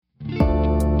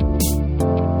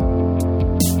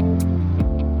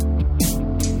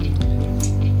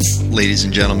Ladies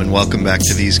and gentlemen, welcome back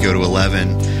to These Go to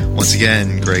 11. Once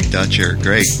again, Greg Dutcher.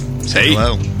 Greg, say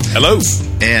hello. Hello.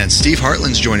 And Steve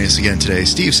Hartland's joining us again today.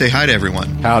 Steve, say hi to everyone.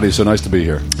 Howdy, so nice to be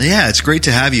here. Yeah, it's great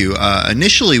to have you.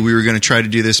 Initially, we were going to try to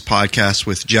do this podcast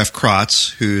with Jeff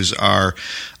Krotz, who's our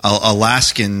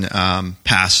Alaskan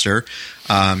pastor.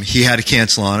 He had to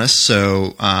cancel on us,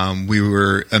 so we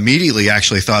were immediately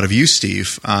actually thought of you,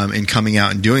 Steve, in coming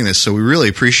out and doing this. So we really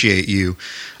appreciate you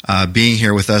being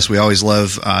here with us. We always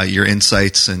love your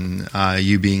insights and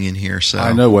you being in here. So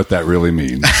I know what that really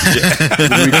means.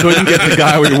 We couldn't get the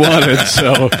guy we wanted,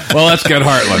 so well, let's get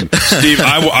Hartland. Steve,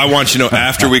 I want you to know,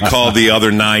 after we called the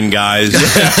other 9 guys,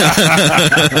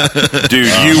 dude,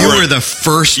 you were the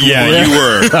first one. Yeah, you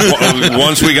were.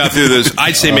 Once we got through this,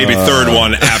 I'd say maybe third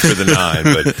one after the 9.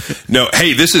 But no,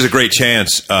 hey, this is a great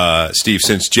chance, Steve,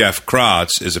 since Jeff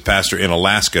Krotz is a pastor in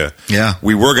Alaska. Yeah.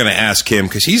 We were going to ask him,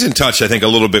 because he's in touch, I think, a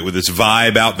little bit with this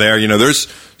vibe out there. You know, there's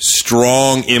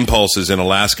strong impulses in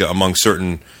Alaska among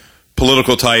certain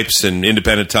political types and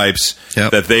independent types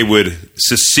that they would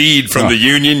secede from the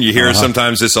Union. You hear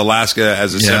sometimes this Alaska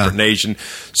as a separate nation.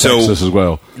 So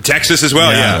Texas as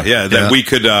well, yeah. That we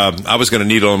could, I was going to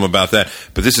needle him about that,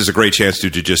 but this is a great chance to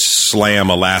just slam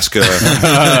Alaska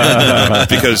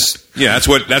because that's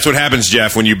what happens,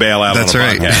 Jeff, when you bail out on a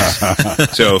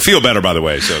podcast. So feel better, by the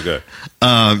way. So good.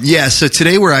 So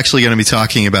today we're actually going to be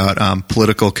talking about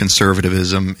political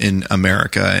conservatism in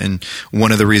America, and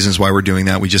one of the reasons why we're doing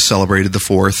that, we just celebrated the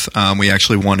 4th. We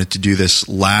actually wanted to do this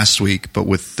last week, but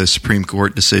with the Supreme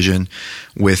Court decision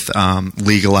with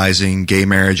legalizing gay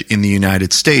marriage in the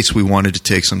United States, we wanted to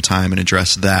take some time and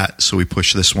address that, so we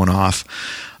pushed this one off.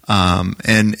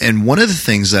 And one of the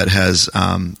things that has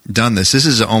done this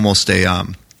is almost a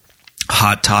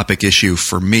hot topic issue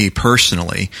for me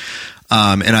personally.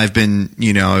 And I've been,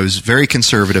 I was very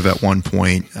conservative at one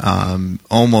point,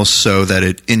 almost so that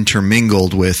it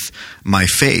intermingled with my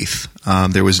faith.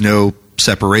 There was no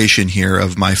separation here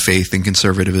of my faith and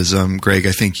conservatism. Greg,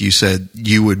 I think you said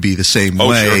you would be the same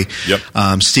way. Sure.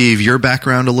 Yep. Steve, your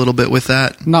background a little bit with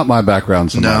that? Not my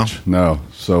background so much. No.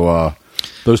 So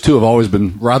those two have always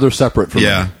been rather separate from me.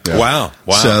 Yeah. Wow.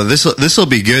 So this will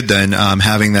be good then,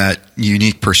 having that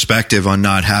unique perspective on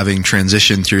not having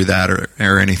transitioned through that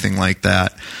or anything like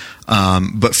that.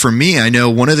 But for me, I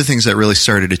know one of the things that really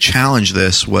started to challenge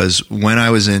this was when I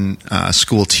was in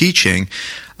school teaching.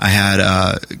 I had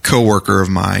a coworker of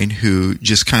mine who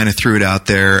just kind of threw it out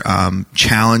there,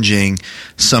 challenging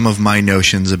some of my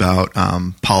notions about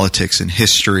politics and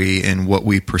history and what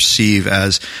we perceive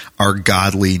as our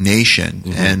godly nation.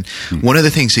 Mm-hmm. And one of the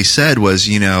things he said was,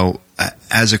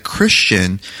 as a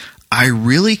Christian, I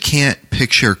really can't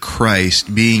picture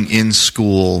Christ being in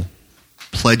school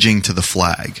pledging to the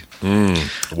flag.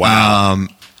 Wow.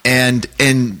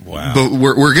 But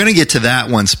we're going to get to that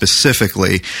one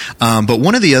specifically. But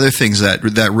one of the other things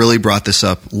that really brought this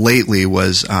up lately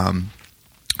was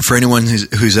for anyone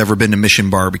who's ever been to Mission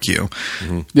Barbecue,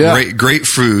 great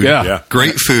food,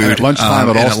 great food. And at lunchtime,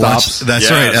 it all stops. That's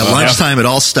right. At lunchtime, it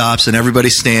all stops, and everybody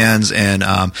stands and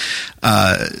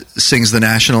sings the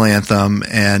national anthem.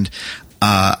 And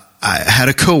I had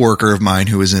a coworker of mine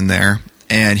who was in there,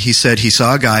 and he said he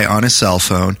saw a guy on his cell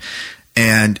phone,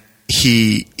 and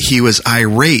he was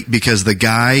irate because the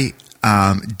guy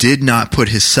did not put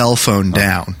his cell phone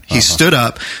down. He stood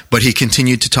up, but he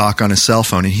continued to talk on his cell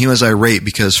phone, and he was irate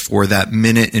because for that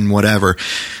minute and whatever,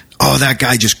 that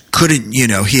guy just couldn't,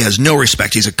 he has no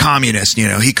respect. He's a communist,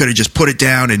 he could have just put it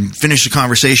down and finished the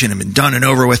conversation and been done and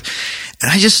over with. And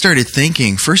I just started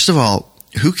thinking, first of all,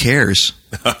 who cares?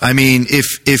 I mean,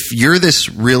 if you're this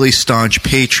really staunch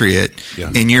patriot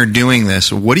and you're doing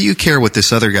this, what do you care what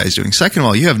this other guy's doing? Second of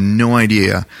all, you have no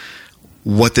idea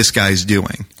what this guy's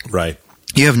doing. Right.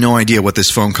 You have no idea what this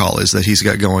phone call is that he's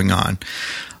got going on.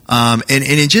 And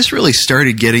it just really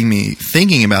started getting me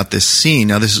thinking about this scene.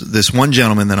 Now, this one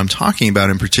gentleman that I'm talking about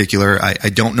in particular, I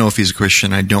don't know if he's a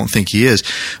Christian. I don't think he is.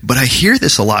 But I hear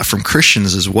this a lot from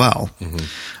Christians as well. Mm-hmm.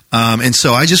 And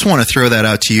so I just want to throw that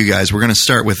out to you guys. We're going to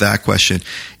start with that question.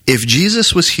 If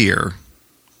Jesus was here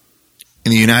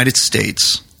in the United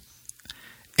States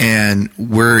and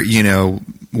we're,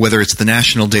 whether it's the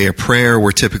National Day of Prayer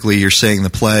where typically you're saying the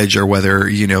pledge, or whether,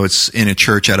 it's in a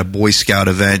church at a Boy Scout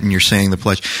event and you're saying the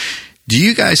pledge, do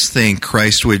you guys think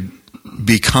Christ would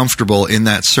be comfortable in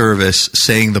that service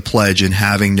saying the pledge and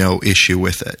having no issue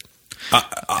with it?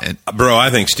 Bro, I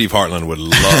think Steve Hartland would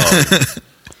love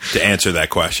to answer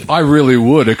that question. I really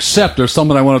would, except there's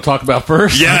something I want to talk about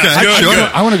first. Yeah, okay, good.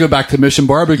 I want to go back to Mission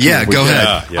Barbecue. Yeah, go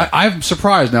ahead. Yeah. I'm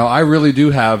surprised now. I really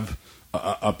do have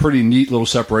a pretty neat little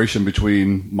separation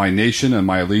between my nation and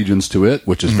my allegiance to it,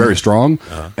 which is very strong,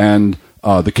 and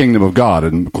the kingdom of God,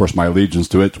 and of course my allegiance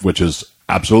to it, which is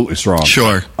absolutely strong.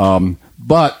 Sure.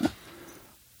 But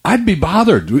I'd be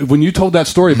bothered when you told that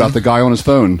story about the guy on his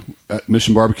phone at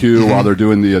Mission Barbecue while they're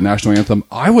doing the national anthem.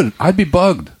 I'd be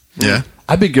bugged. Yeah.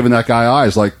 I'd be giving that guy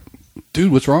eyes like,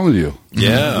 dude, what's wrong with you?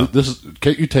 Yeah.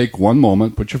 Can't you take one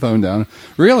moment, put your phone down?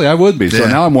 Really, I would be. So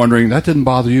now I'm wondering, that didn't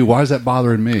bother you. Why is that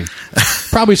bothering me?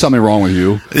 Probably something wrong with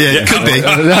you. Yeah, it could be.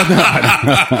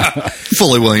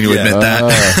 Fully willing to admit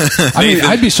that. I mean,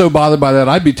 I'd be so bothered by that,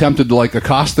 I'd be tempted to like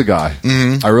accost the guy.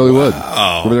 I really would.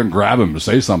 Go over there and grab him to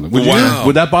say something. Would you?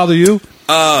 Would that bother you?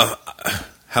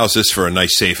 How's this for a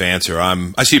nice, safe answer?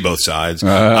 I see both sides.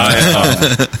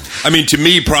 I mean, to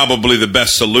me, probably the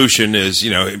best solution is,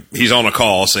 he's on a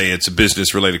call, say it's a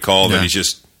business-related call, that he's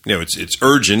just, it's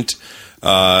urgent.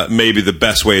 Maybe the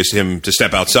best way is him to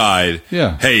step outside.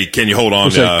 Yeah. Hey, can you hold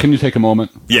on? Can you take a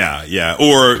moment? Yeah.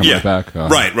 Or come right back.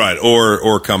 Right.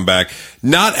 Or come back.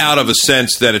 Not out of a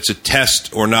sense that it's a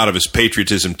test or not of his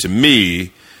patriotism to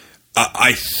me.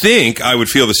 I think I would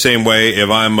feel the same way if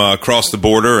I'm across the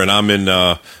border and I'm in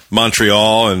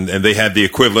Montreal and they had the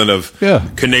equivalent of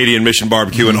Canadian Mission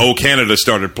Barbecue and O Canada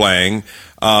started playing.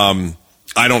 I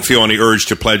don't feel any urge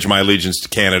to pledge my allegiance to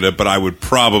Canada, but I would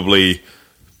probably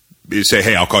say,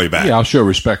 hey, I'll call you back. Yeah, I'll show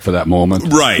respect for that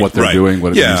moment. Right. What they're doing,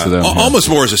 what it means to them. Almost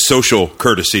more as a social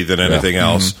courtesy than anything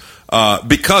else.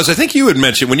 Because I think you had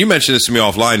mentioned, when you mentioned this to me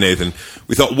offline, Nathan,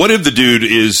 we thought, what if the dude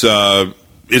is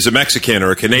a Mexican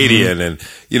or a Canadian? And,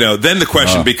 then the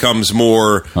question becomes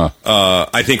more,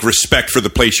 I think, respect for the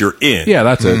place you're in. Yeah,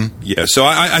 that's it. Yeah, so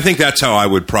I think that's how I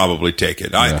would probably take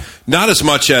it. Not as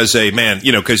much as a, man,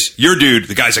 because your dude,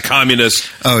 the guy's a communist.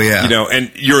 Oh, yeah.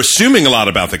 And you're assuming a lot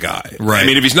about the guy. Right. I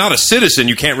mean, if he's not a citizen,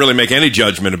 you can't really make any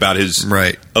judgment about his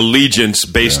allegiance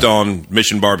based on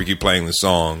Mission Barbecue playing the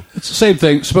song. It's the same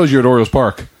thing. Suppose you're at Orioles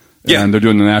Park and they're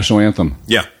doing the national anthem.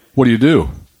 Yeah. What do?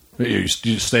 You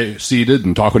stay seated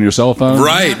and talk on your cell phone?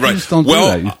 Right. Don't do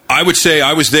that. I would say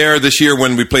I was there this year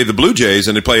when we played the Blue Jays,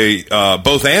 and they play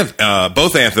both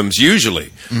anthems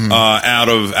usually out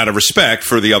of respect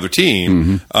for the other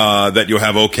team. That you'll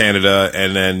have O Canada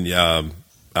and then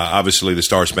obviously the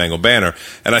Star Spangled Banner.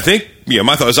 And I think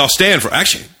my thought is I'll stand for.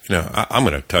 Actually, I'm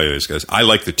going to tell you this, guys. I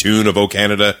like the tune of O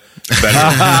Canada better.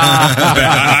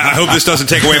 I hope this doesn't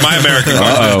take away my American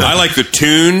part. I like the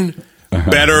tune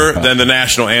better than the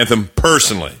national anthem,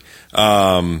 personally.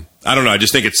 I don't know. I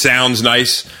just think it sounds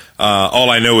nice. All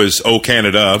I know is "Oh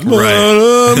Canada."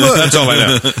 Right. That's all I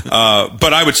know.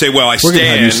 But I would say, I stand. We're going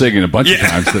to have you singing a bunch of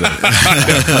times today.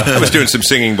 I was doing some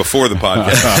singing before the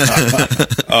podcast.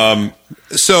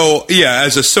 So,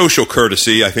 as a social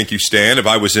courtesy, I think you stand. If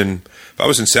I was in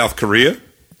South Korea,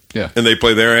 and they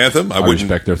play their anthem, I would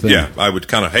respect their thing. Yeah, I would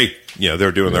kind of, hey,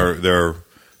 they're doing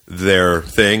their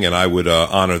thing, and I would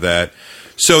honor that.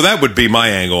 So that would be my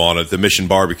angle on it, the Mission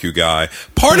Barbecue guy.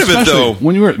 Part of it, though,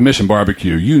 when you were at Mission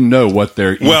Barbecue, you know what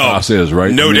their ethos is,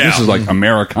 right? No doubt. This is like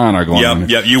Americana going on.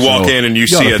 Yep. You walk in and you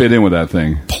see it fit in with that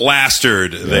thing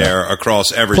plastered there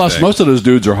across everything. Plus, most of those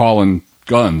dudes are hauling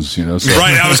guns, So.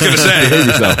 Right, I was going to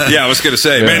say. I was going to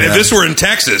say, man, if this were in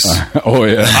Texas,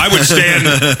 I would stand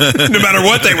no matter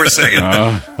what they were saying.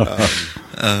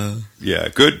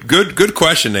 Good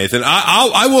question, Nathan.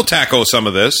 I will tackle some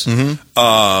of this.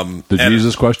 The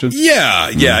Jesus question? Yeah.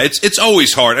 It's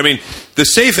always hard. I mean, the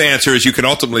safe answer is you can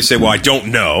ultimately say, I don't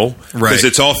know, because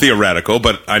it's all theoretical,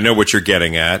 but I know what you're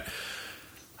getting at.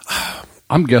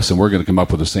 I'm guessing we're going to come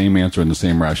up with the same answer and the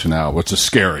same rationale, which is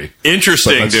scary.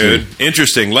 Interesting, dude.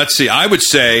 Interesting. Let's see. I would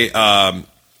say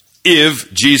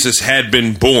if Jesus had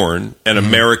been born an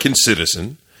American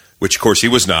citizen, which, of course, he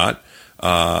was not,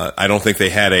 I don't think they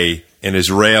had an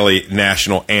Israeli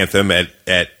national anthem in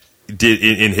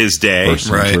his day.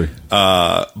 Right.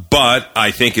 But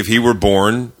I think if he were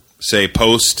born, say,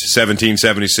 post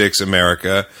 1776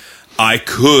 America, I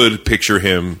could picture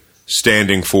him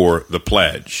standing for the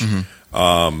pledge.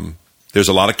 There's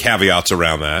a lot of caveats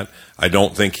around that. I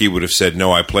don't think he would have said,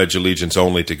 no, I pledge allegiance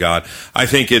only to God. I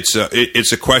think it's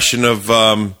a question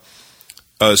of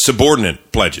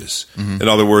subordinate pledges. In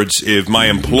other words, if my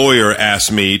employer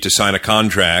asks me to sign a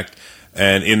contract,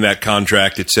 and in that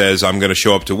contract it says I'm going to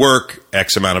show up to work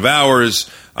X amount of hours,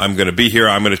 I'm going to be here,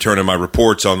 I'm going to turn in my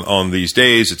reports on these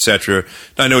days, etc.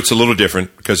 I know it's a little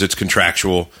different because it's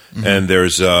contractual and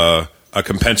there's a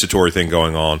compensatory thing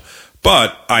going on.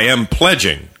 But I am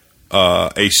pledging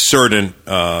a certain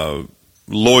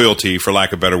loyalty, for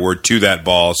lack of a better word, to that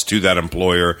boss, to that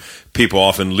employer. People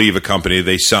often leave a company,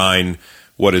 they sign,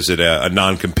 a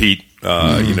non-compete,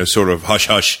 sort of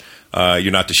hush-hush.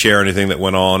 You're not to share anything that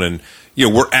went on. And,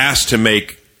 we're asked to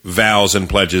make vows and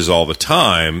pledges all the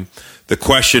time. The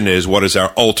question is, what is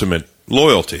our ultimate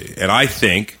loyalty. And I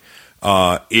think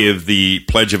if the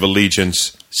Pledge of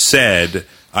Allegiance said,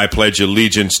 I pledge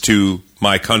allegiance to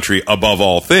my country above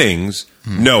all things,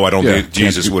 no, I don't think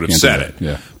Jesus would have said it.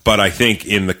 Yeah. But I think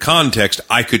in the context,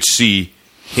 I could see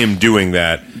him doing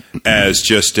that as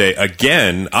just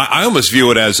I almost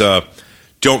view it as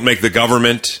don't make the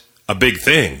government a big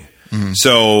thing.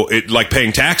 So like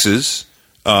paying taxes,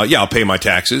 I'll pay my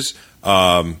taxes.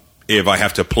 If I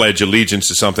have to pledge allegiance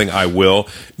to something, I will.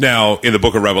 Now, in the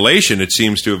book of Revelation, it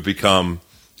seems to have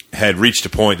had reached a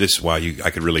point, I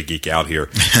could really geek out here,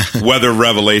 whether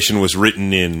Revelation was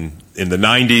written in the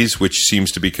 90s, which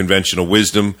seems to be conventional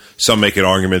wisdom. Some make an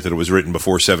argument that it was written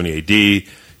before 70 AD.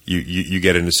 You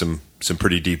get into some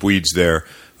pretty deep weeds there.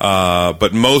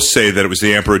 But most say that it was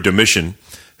the Emperor Domitian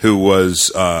who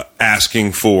was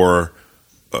asking for,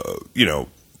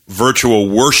 virtual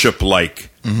worship-like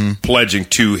pledging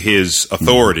to his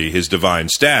authority, his divine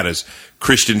status.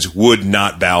 Christians would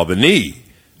not bow the knee,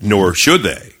 nor should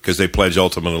they, because they pledge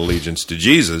ultimate allegiance to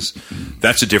Jesus.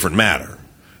 That's a different matter.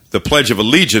 The Pledge of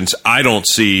Allegiance, I don't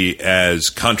see as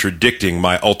contradicting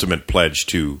my ultimate pledge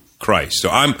to Christ. So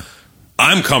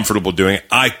I'm comfortable doing it.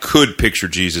 I could picture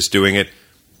Jesus doing it.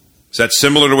 Is that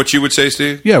similar to what you would say,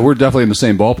 Steve? Yeah, we're definitely in the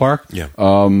same ballpark. Yeah.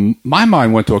 My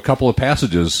mind went to a couple of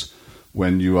passages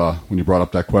when you brought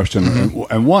up that question,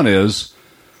 and one is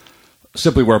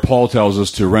simply where Paul tells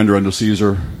us to render unto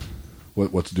Caesar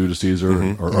what's due to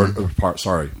Caesar,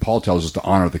 Paul tells us to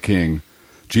honor the king.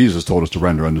 Jesus told us to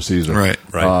render unto Caesar.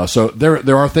 Right. So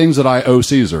there are things that I owe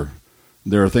Caesar.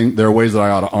 There are ways that I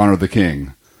ought to honor the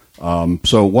king.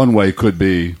 So one way could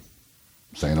be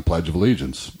saying a Pledge of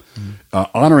Allegiance.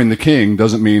 Honoring the king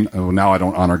doesn't mean, now I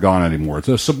don't honor God anymore. It's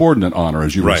a subordinate honor,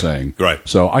 as you were saying. Right.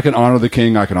 So I can honor the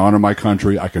king, I can honor my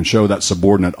country, I can show that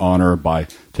subordinate honor by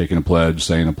taking a pledge,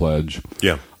 saying a pledge.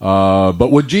 Yeah.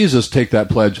 But would Jesus take that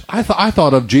pledge? I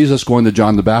thought of Jesus going to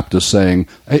John the Baptist saying,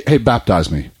 hey,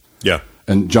 baptize me. Yeah.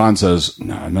 And John says,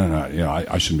 no,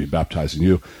 I shouldn't be baptizing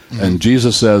you. And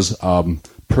Jesus says,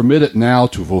 permit it now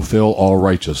to fulfill all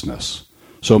righteousness.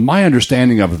 So my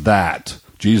understanding of that,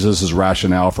 Jesus'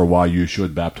 rationale for why you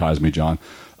should baptize me, John,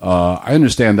 I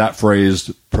understand that phrase,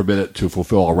 permit it to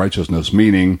fulfill all righteousness,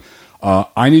 meaning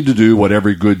I need to do what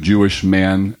every good Jewish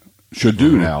man should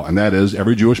do now, and that is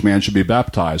every Jewish man should be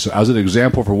baptized. So as an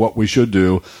example for what we should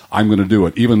do, I'm going to do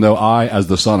it, even though I, as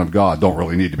the Son of God, don't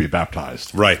really need to be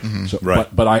baptized. Right. So,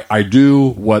 but I do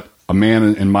what a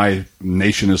man in my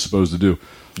nation is supposed to do.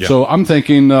 Yeah. So I'm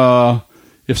thinking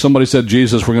if somebody said,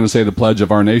 Jesus, we're going to say the pledge of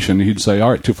our nation, he'd say, all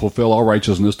right, to fulfill all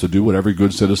righteousness, to do what every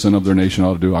good citizen of their nation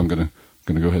ought to do, I'm going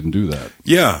to go ahead and do that.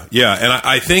 Yeah. And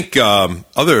I think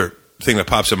other thing that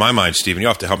pops in my mind, Stephen, you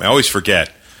have to help me. I always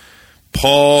forget.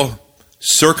 Paul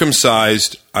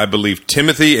circumcised, I believe,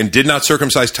 Timothy and did not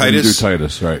circumcise Titus. Do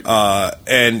Titus, right.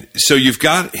 And so you've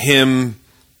got him...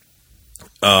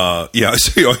 so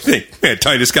I think, man,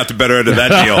 Titus got the better end of that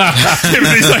deal.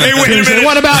 Timothy's like, hey, wait a minute.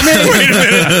 What about me?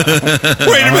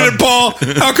 Wait a minute, Paul.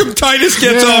 How come Titus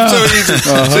gets off so easy?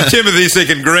 So Timothy's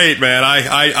thinking, great, man.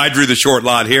 I drew the short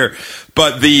lot here.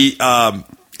 But the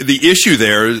issue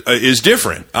there is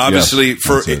different. Obviously,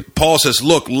 Paul says,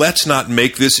 look, let's not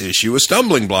make this issue a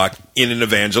stumbling block in an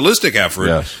evangelistic effort.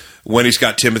 Yes. When he's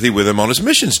got Timothy with him on his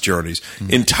missions journeys.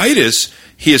 In Titus,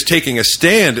 he is taking a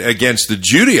stand against the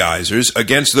Judaizers,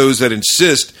 against those that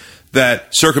insist that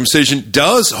circumcision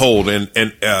does hold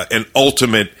an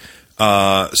ultimate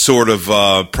sort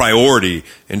of priority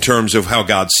in terms of how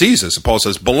God sees us. And Paul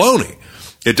says, baloney.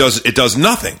 It does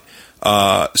nothing.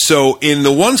 So in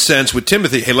the one sense with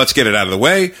Timothy, hey, let's get it out of the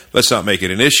way. Let's not make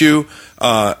it an issue.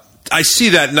 I see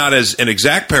that not as an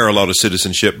exact parallel to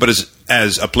citizenship, but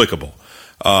as applicable.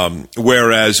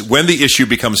 Whereas when the issue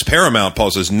becomes paramount, Paul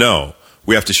says, no,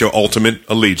 we have to show ultimate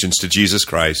allegiance to Jesus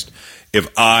Christ. If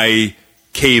I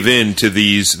cave in to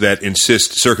these that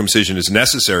insist circumcision is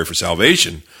necessary for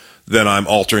salvation, then I'm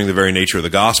altering the very nature of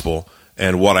the gospel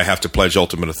and what I have to pledge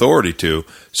ultimate authority to.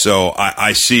 So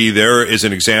I see there is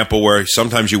an example where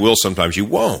sometimes you will, sometimes you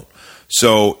won't.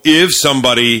 So if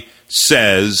somebody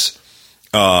says,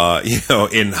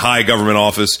 in high government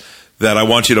office, that I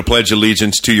want you to pledge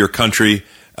allegiance to your country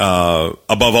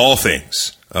above all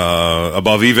things,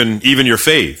 above even your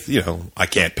faith. I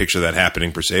can't picture that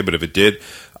happening per se, but if it did,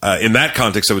 in that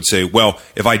context, I would say, well,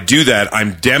 if I do that,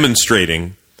 I'm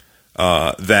demonstrating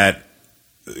that,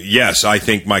 yes, I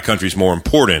think my country's more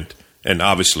important, and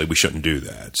obviously we shouldn't do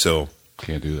that. So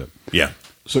can't do that. Yeah.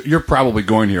 So you're probably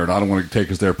going here, and I don't want to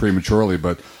take us there prematurely,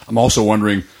 but I'm also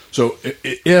wondering, so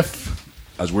if,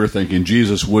 as we're thinking,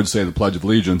 Jesus would say the Pledge of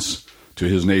Allegiance to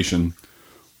his nation,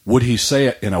 would he say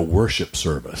it in a worship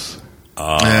service?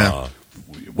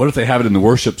 what if they have it in the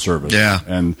worship service? Yeah.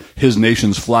 And his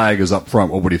nation's flag is up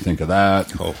front. What would he think of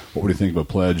that? Oh. What would he think of a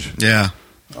pledge? Yeah.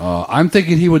 I'm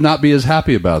thinking he would not be as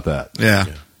happy about that. Yeah.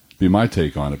 Be my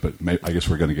take on it, but I guess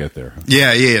we're going to get there.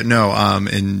 Yeah. No.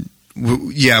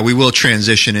 We will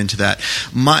transition into that.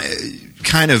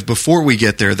 Before we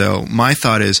get there, though, my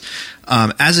thought is,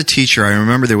 as a teacher, I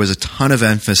remember there was a ton of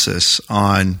emphasis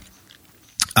on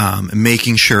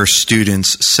making sure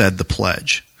students said the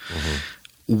pledge. Mm-hmm.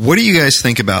 What do you guys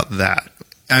think about that?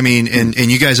 I mean, and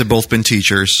you guys have both been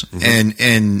teachers, mm-hmm.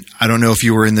 and I don't know if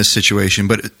you were in this situation,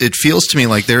 but it feels to me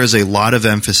like there is a lot of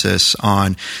emphasis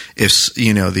on if,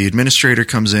 the administrator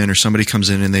comes in or somebody comes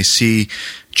in and they see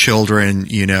children,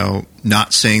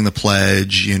 not saying the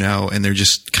pledge, and they're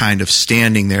just kind of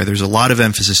standing there. There's a lot of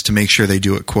emphasis to make sure they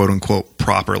do it, quote unquote,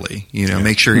 properly,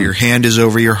 make sure your hand is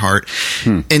over your heart.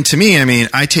 And to me, I mean,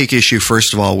 I take issue,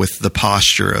 first of all, with the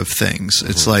posture of things.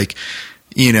 It's like,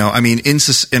 in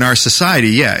our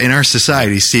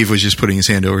society, Steve was just putting his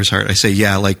hand over his heart. I say,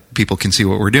 yeah, like people can see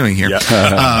what we're doing here. Yeah.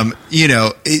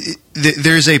 There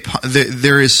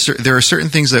are certain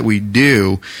things that we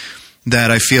do that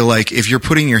I feel like if you're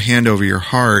putting your hand over your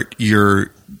heart, the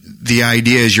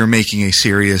idea is you're making a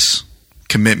serious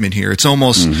commitment here. It's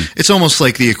almost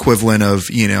like the equivalent of,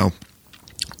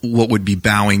 what would be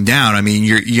bowing down. I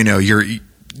mean,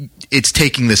 it's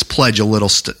taking this pledge a little,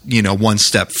 one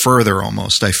step further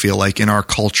almost, I feel like, in our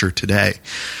culture today,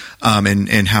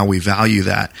 and how we value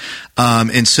that.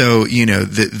 And so,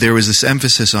 there was this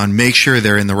emphasis on make sure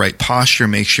they're in the right posture,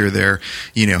 make sure their,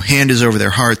 hand is over their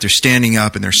heart, they're standing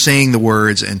up and they're saying the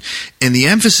words. And the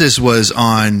emphasis was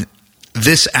on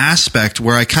this aspect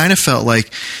where I kind of felt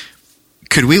like,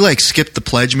 could we skip the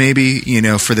pledge maybe,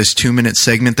 for this 2-minute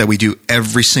segment that we do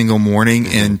every single morning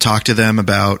and talk to them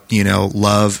about,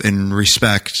 love and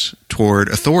respect toward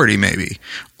authority maybe,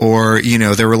 or,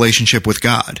 their relationship with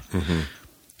God.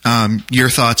 Mm-hmm. Your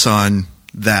thoughts on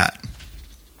that?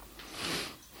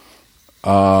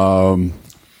 I'm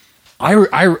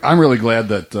really glad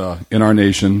that in our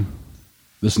nation,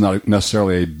 this is not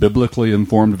necessarily a biblically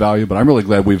informed value, but I'm really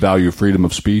glad we value freedom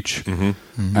of speech. Mm-hmm.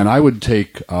 Mm-hmm. And I would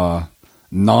take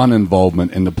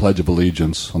non-involvement in the Pledge of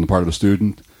Allegiance on the part of a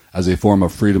student as a form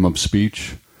of freedom of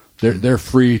speech. They're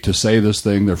free to say this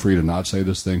thing. They're free to not say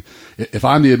this thing. If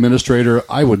I'm the administrator,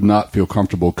 I would not feel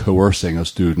comfortable coercing a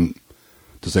student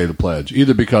to say the pledge,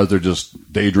 either because they're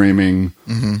just daydreaming,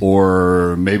 mm-hmm.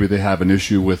 or maybe they have an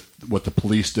issue with what the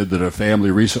police did to their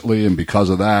family recently, and because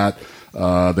of that,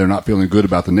 they're not feeling good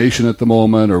about the nation at the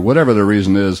moment, or whatever the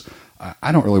reason is.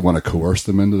 I don't really want to coerce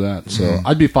them into that. So mm-hmm.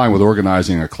 I'd be fine with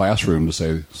organizing a classroom to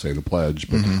say the pledge.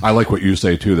 But mm-hmm. I like what you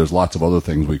say, too. There's lots of other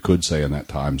things we could say in that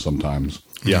time sometimes.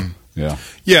 Yeah. Yeah.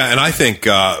 Yeah, and I think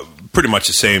pretty much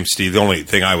the same, Steve. The only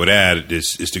thing I would add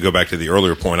is to go back to the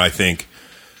earlier point. I think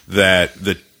that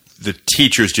the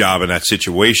teacher's job in that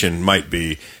situation might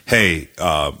be, hey,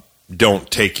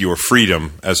 don't take your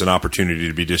freedom as an opportunity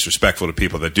to be disrespectful to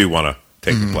people that do want to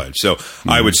take mm-hmm. the pledge. So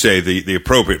mm-hmm. I would say the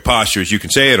appropriate posture is you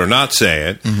can say it or not say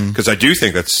it, because mm-hmm. I do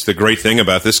think that's the great thing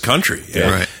about this country.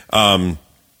 Yeah. Right.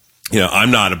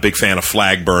 I'm not a big fan of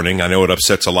flag burning. I know it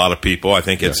upsets a lot of people. I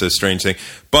think it's a strange thing.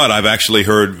 But I've actually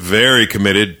heard very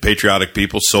committed, patriotic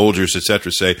people, soldiers, et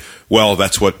cetera, say, well,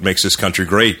 that's what makes this country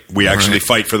great. We actually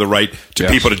fight for the right to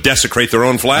people to desecrate their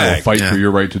own flag. I will fight for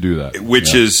your right to do that.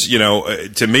 Which is,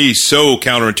 to me, so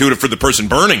counterintuitive for the person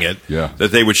burning it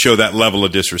that they would show that level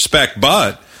of disrespect.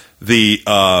 But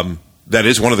that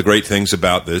is one of the great things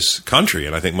about this country,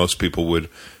 and I think most people would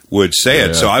say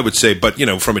it. So I would say, but,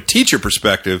 from a teacher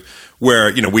perspective,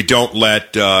 where, we don't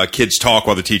let kids talk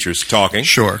while the teacher's talking.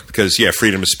 Sure. Because,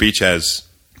 freedom of speech has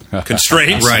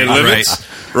constraints and limits.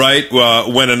 Right.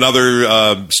 When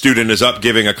another student is up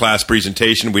giving a class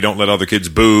presentation, we don't let other kids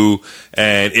boo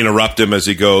and interrupt him as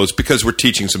he goes, because we're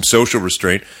teaching some social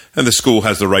restraint, and the school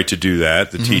has the right to do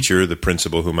that, the mm-hmm. teacher, the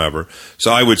principal, whomever.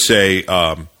 So I would say,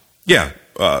 I'm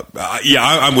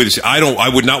with you.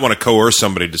 I would not want to coerce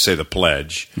somebody to say the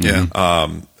pledge. Yeah.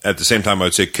 At the same time, I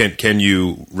would say, can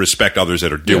you respect others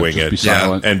that are doing it? Be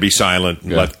silent. And be silent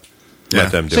and let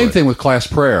them do it. Same thing with class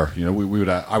prayer. I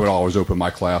would always open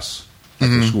my class at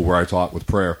mm-hmm. the school where I taught with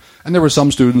prayer, and there were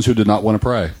some students who did not want to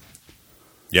pray.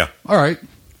 Yeah. All right.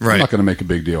 I'm not going to make a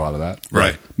big deal out of that.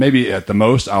 Right. Maybe at the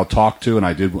most I'll talk to, and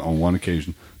I did on one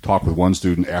occasion, talk with one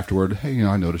student afterward. Hey,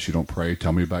 I noticed you don't pray.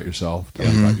 Tell me about yourself.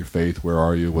 Tell me about your faith. Where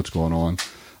are you? What's going on?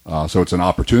 So it's an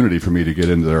opportunity for me to get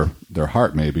into their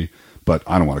heart, maybe. But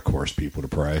I don't want to coerce people to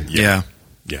pray. Yeah.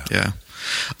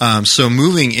 So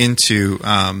moving into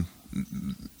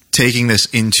taking this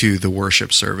into the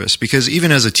worship service, because even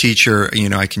as a teacher,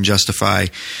 I can justify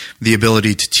the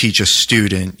ability to teach a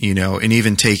student, and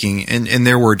even taking, and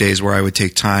there were days where I would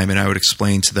take time and I would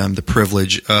explain to them the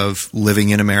privilege of living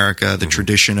in America, the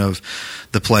tradition of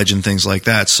the pledge and things like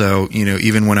that. So,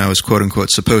 even when I was quote unquote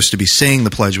supposed to be saying the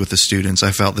pledge with the students,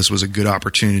 I felt this was a good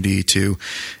opportunity to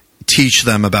teach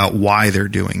them about why they're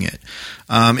doing it.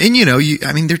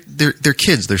 They're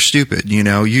kids, they're stupid,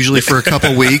 usually for a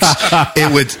couple weeks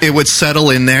it would settle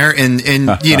in there and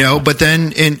but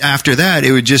then after that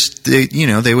it would just,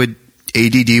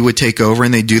 ADD would take over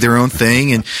and they'd do their own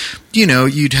thing, and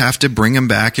you'd have to bring them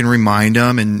back and remind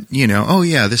them, and oh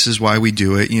yeah, this is why we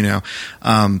do it.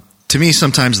 To me,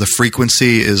 sometimes the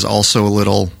frequency is also a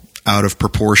little out of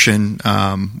proportion,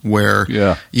 where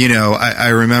I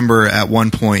remember at one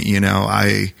point,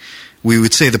 we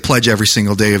would say the pledge every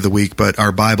single day of the week, but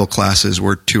our Bible classes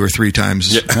were 2 or 3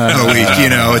 times a week.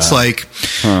 It's like,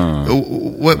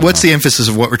 what's the emphasis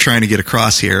of what we're trying to get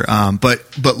across here?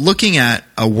 But looking at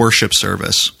a worship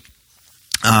service,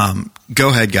 go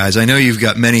ahead, guys. I know you've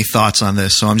got many thoughts on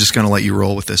this, so I'm just going to let you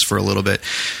roll with this for a little bit.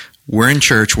 We're in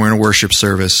church, we're in a worship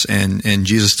service, and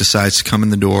Jesus decides to come in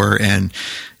the door, and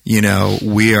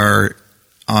we are,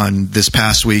 on this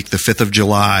past week, the 5th of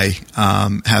July,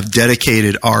 have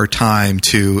dedicated our time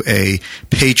to a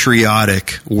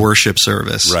patriotic worship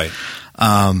service. Right.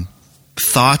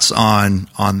 Thoughts on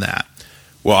that?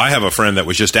 Well, I have a friend that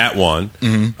was just at one,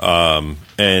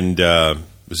 and it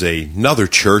was another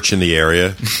church in the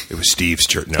area. It was Steve's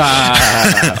church. No.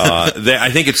 I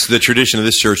think it's the tradition of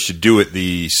this church to do it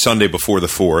the Sunday before the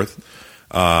 4th.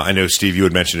 I know, Steve, you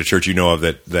had mentioned a church you know of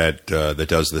that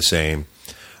does the same.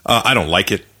 I don't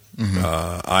like it.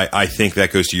 I think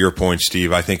that goes to your point,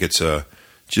 Steve. I think it's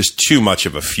just too much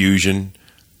of a fusion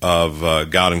of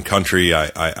God and country.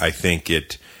 I think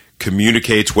it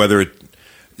communicates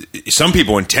some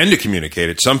people intend to communicate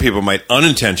it. Some people might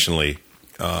unintentionally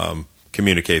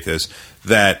communicate this,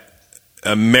 that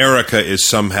America is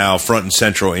somehow front and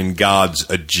central in God's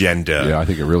agenda. Yeah, I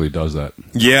think it really does that.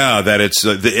 Yeah, that it's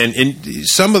and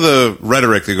some of the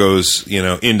rhetoric that goes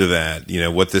into that,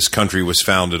 what this country was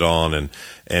founded on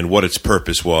and what its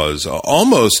purpose was,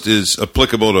 almost is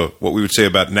applicable to what we would say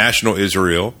about national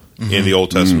Israel in the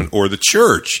Old Testament or the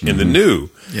church in the New.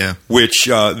 Yeah, which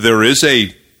there is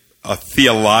a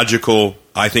theological,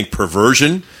 I think,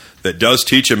 perversion that does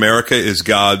teach America is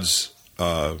God's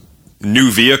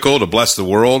new vehicle to bless the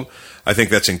world. I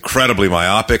think that's incredibly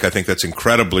myopic. I think that's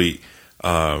incredibly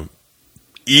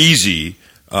easy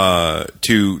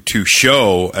to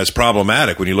show as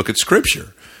problematic when you look at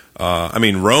Scripture.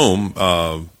 Rome,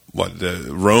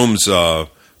 Rome's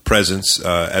presence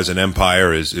as an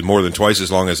empire is more than twice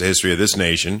as long as the history of this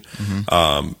nation,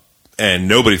 and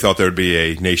nobody thought there would be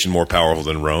a nation more powerful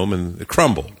than Rome, and it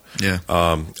crumbled. Yeah.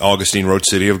 Augustine wrote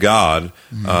City of God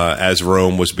as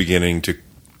Rome was beginning to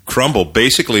crumble,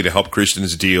 basically to help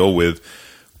Christians deal with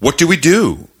what do we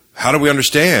do? How do we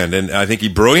understand? And I think he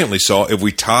brilliantly saw if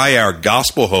we tie our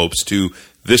gospel hopes to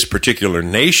this particular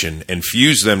nation and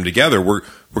fuse them together, we're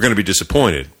going to be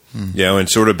disappointed. And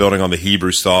sort of building on the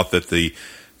Hebrews thought that the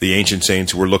ancient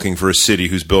saints were looking for a city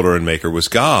whose builder and maker was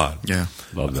God. Yeah,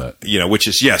 love that. Which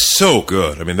is so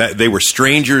good. I mean, they were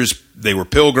strangers, they were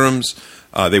pilgrims,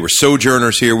 they were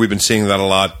sojourners here. We've been seeing that a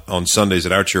lot on Sundays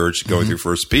at our church, going through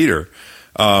 1 Peter.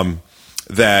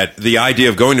 That the idea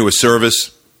of going to a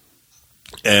service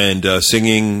and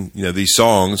singing, these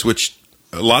songs, which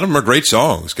a lot of them are great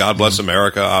songs. God Bless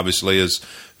America, obviously, is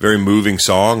a very moving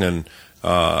song, and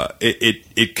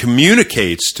it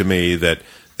communicates to me that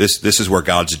this is where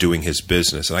God's doing His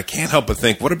business. And I can't help but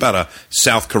think, what about a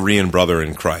South Korean brother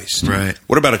in Christ? Right.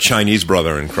 What about a Chinese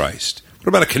brother in Christ? What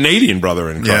about a Canadian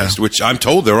brother in Christ, which I'm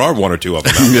told there are 1 or 2 of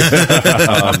them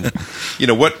out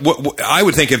there. What I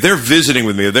would think, if they're visiting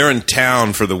with me, if they're in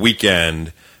town for the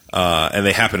weekend, and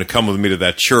they happen to come with me to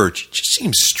that church, it just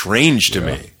seems strange to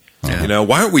me. Yeah.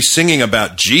 Why aren't we singing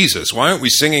about Jesus? Why aren't we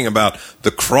singing about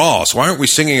the cross? Why aren't we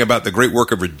singing about the great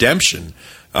work of redemption,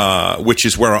 which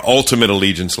is where our ultimate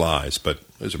allegiance lies? But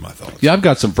those are my thoughts. Yeah, I've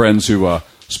got some friends who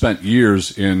spent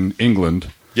years in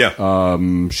England. Yeah.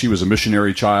 She was a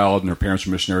missionary child, and her parents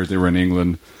were missionaries. They were in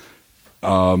England.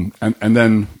 And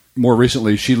then more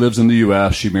recently, she lives in the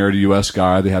U.S. She married a U.S.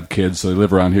 guy. They have kids, so they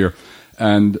live around here.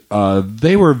 And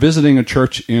they were visiting a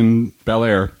church in Bel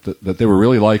Air that they were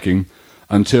really liking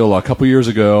until a couple years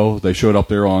ago. They showed up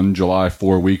there on July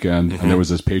 4 weekend, and there was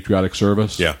this patriotic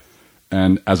service. Yeah.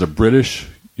 And as a British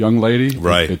young lady,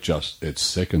 right. it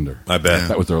sickened her. I bet.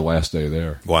 That was their last day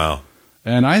there. Wow.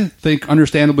 And I think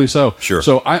understandably so. Sure.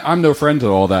 So I'm no friend to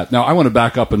all that. Now, I want to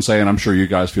back up and say, and I'm sure you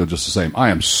guys feel just the same, I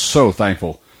am so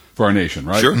thankful for our nation,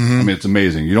 right? Sure. I mean, it's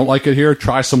amazing. You don't like it here?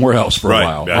 Try somewhere else for a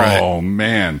while. Right. Oh,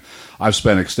 man. I've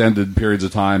spent extended periods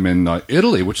of time in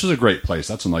Italy, which is a great place.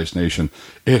 That's a nice nation.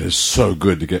 It is so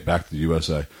good to get back to the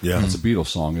USA. Yeah. That's a Beatles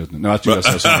song, isn't it? No, that's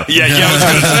USSR. yeah, I was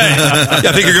going to say.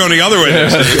 I think you're going the other way there,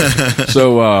 Steve.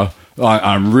 So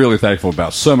I'm really thankful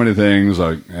about so many things.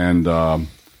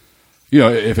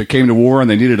 If it came to war and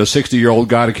they needed a 60-year-old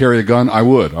guy to carry a gun, I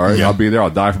would. All right, I'll be there. I'll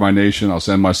die for my nation. I'll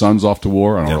send my sons off to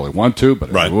war. I don't really want to,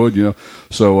 but I would.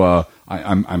 So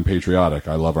I'm patriotic.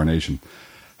 I love our nation.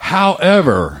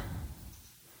 However,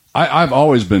 I've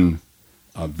always been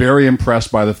very impressed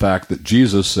by the fact that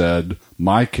Jesus said,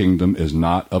 "My kingdom is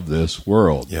not of this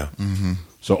world." Yeah. Mm-hmm.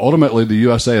 So ultimately, the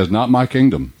USA is not my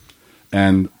kingdom.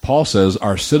 And Paul says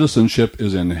our citizenship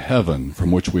is in heaven,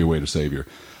 from which we await a Savior.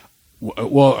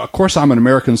 Well, of course, I'm an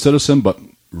American citizen, but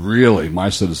really, my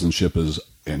citizenship is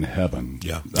in heaven.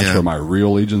 Yeah. That's where my real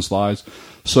allegiance lies.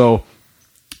 So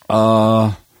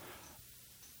I'm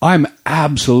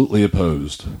absolutely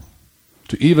opposed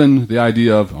to even the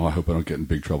idea of, I hope I don't get in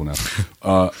big trouble now,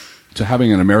 to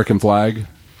having an American flag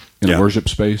in a worship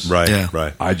space.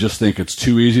 Right. I just think it's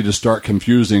too easy to start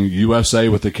confusing USA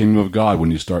with the kingdom of God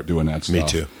when you start doing that stuff. Me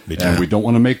too. And we don't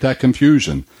want to make that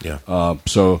confusion. Yeah.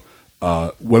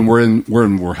 When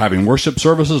we're having worship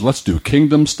services, let's do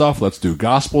kingdom stuff, let's do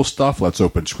gospel stuff, let's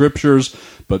open scriptures,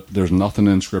 but there's nothing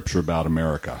in scripture about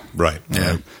America. Right.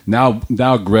 Yeah.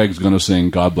 Now Greg's going to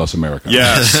sing "God Bless America."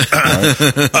 Yes.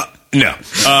 No.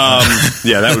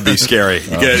 That would be scary.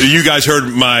 You guys heard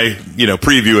my,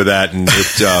 preview of that, and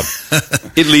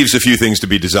it leaves a few things to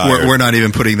be desired. We're not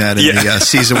even putting that in the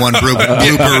season 1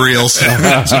 blooper reels.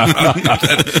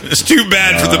 It's too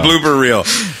bad for the blooper reel.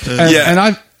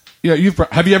 And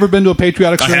have you ever been to a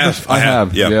patriotic service? I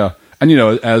have. Yeah. And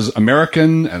as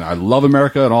American, and I love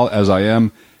America and all as I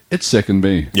am, it sickened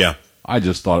me. Yeah. I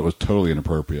just thought it was totally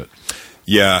inappropriate.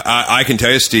 Yeah, I can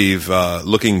tell you, Steve,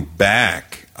 looking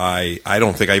back, I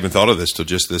don't think I even thought of this till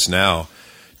just this now.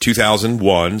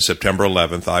 2001, September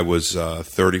 11th, I was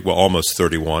almost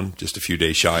 31, just a few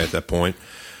days shy at that point.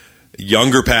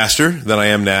 Younger pastor than I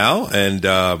am now, and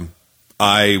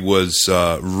I was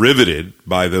riveted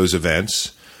by those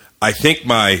events. I think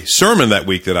my sermon that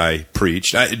week that I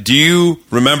preached, do you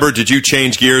remember, did you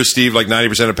change gears, Steve, like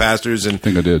 90% of pastors? And, I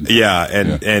think I did. Yeah,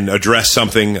 and address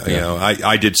something. Yeah.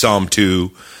 I did Psalm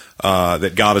 2,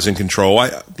 that God is in control.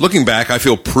 Looking back, I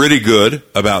feel pretty good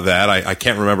about that. I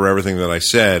can't remember everything that I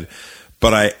said,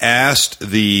 but I asked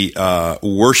the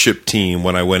worship team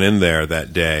when I went in there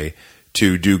that day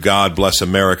to do God Bless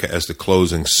America as the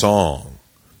closing song.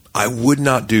 I would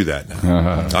not do that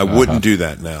now. I wouldn't do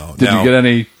that now. Did you get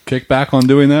any kickback on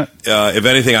doing that? If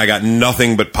anything, I got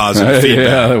nothing but positive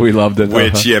feedback. Yeah, we loved it.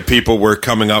 Which, people were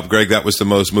coming up. Greg, that was the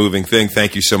most moving thing.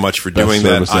 Thank you so much for doing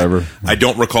that. I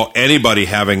don't recall anybody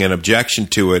having an objection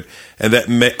to it. And that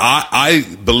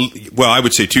I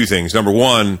would say two things. Number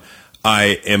one,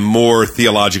 I am more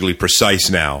theologically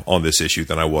precise now on this issue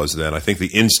than I was then. I think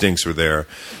the instincts were there.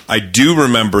 I do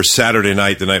remember Saturday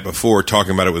night, the night before,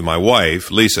 talking about it with my wife,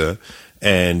 Lisa,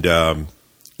 and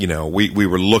we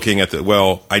were looking at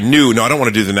I knew, I don't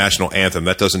want to do the national anthem.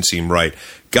 That doesn't seem right.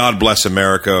 God Bless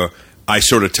America. I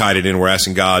sort of tied it in. We're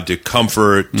asking God to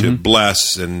comfort, to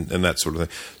bless, and that sort of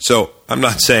thing. So I'm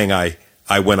not saying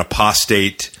I went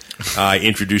apostate. I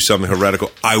introduced something heretical.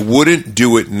 I wouldn't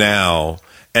do it now.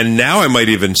 And now I might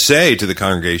even say to the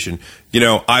congregation,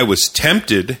 I was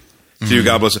tempted to do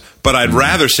God Bless, but I'd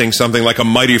rather sing something like "A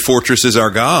Mighty Fortress Is Our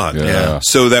God,"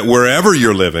 so that wherever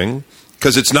you're living,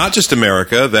 because it's not just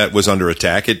America that was under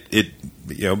attack. It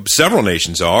several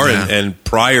nations are, and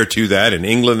prior to that, in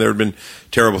England there had been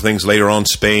terrible things. Later on,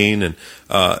 Spain, and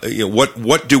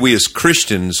what do we as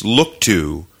Christians look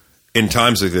to in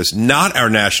times like this? Not our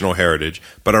national heritage,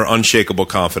 but our unshakable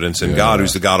confidence in God,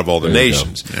 who's the God of all the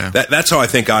nations. That's how I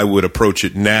think I would approach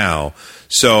it now.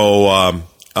 So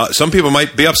some people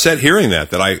might be upset hearing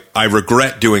that I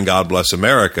regret doing God Bless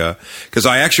America, because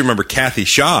I actually remember Kathy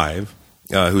Shive,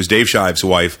 who's Dave Shive's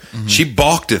wife. She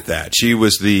balked at that. She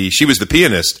was the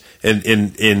pianist in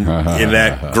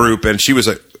that group, and she was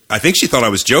I think she thought I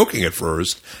was joking at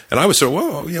first, and I was so,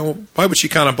 why would she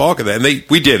kind of balk at that? And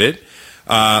we did it.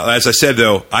 As I said,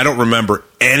 though, I don't remember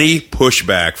any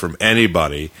pushback from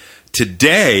anybody.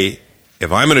 Today,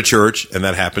 if I'm in a church and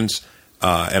that happens,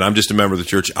 and I'm just a member of the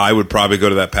church, I would probably go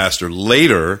to that pastor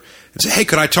later and say, "Hey,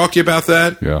 could I talk to you about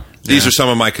that? Yeah. These are some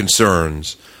of my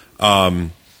concerns."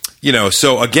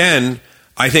 So again,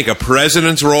 I think a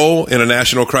president's role in a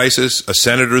national crisis, a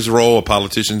senator's role, a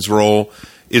politician's role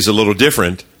is a little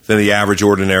different than the average,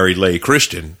 ordinary lay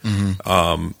Christian.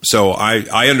 So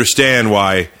I understand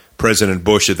why President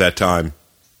Bush at that time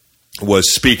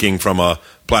was speaking from a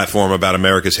platform about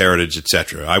America's heritage,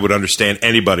 etc. I would understand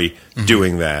anybody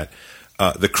doing that.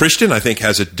 The Christian, I think,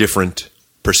 has a different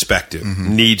perspective,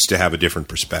 needs to have a different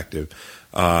perspective.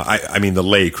 I mean, the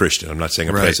lay Christian. I'm not saying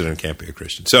a president can't be a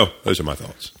Christian. So those are my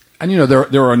thoughts. And,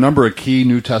 there are a number of key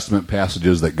New Testament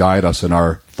passages that guide us in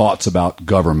our thoughts about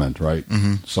government, right?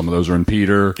 Some of those are in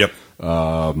Peter. Yep.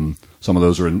 Some of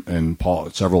those are in Paul,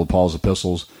 several of Paul's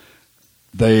epistles.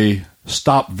 They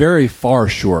stop very far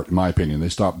short, in my opinion. They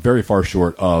stop very far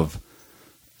short of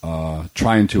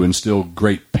trying to instill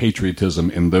great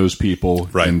patriotism in those people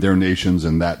and their nations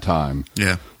in that time.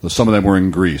 Yeah. Some of them were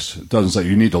in Greece. It doesn't say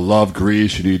you need to love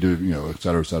Greece, you need to, et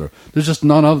cetera, et cetera. There's just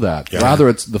none of that. Yeah.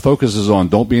 Rather, the focus is on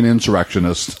don't be an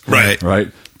insurrectionist. Right.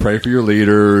 Right. Pray for your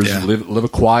leaders. Yeah. Live a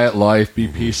quiet life. Be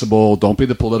peaceable. Don't be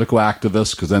the political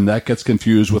activist, because then that gets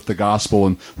confused with the gospel,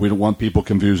 and we don't want people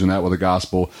confusing that with the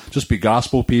gospel. Just be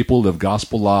gospel people. Live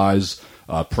gospel lives.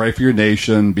 Pray for your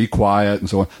nation. Be quiet, and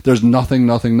so on. There's nothing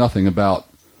about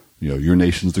your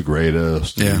nation's the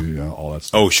greatest. Yeah. All that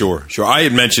stuff. Oh, sure. I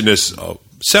had mentioned this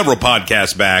several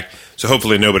podcasts back, so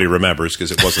hopefully nobody remembers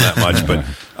because it wasn't that much. But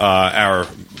our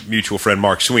mutual friend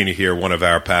Mark Sweeney here, one of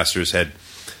our pastors, had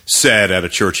said at a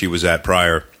church he was at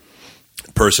prior,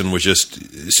 person was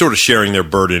just sort of sharing their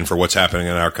burden for what's happening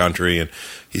in our country, and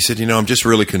he said, I'm just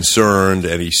really concerned.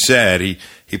 And he said he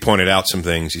pointed out some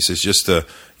things. He says just the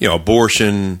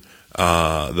abortion,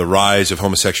 the rise of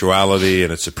homosexuality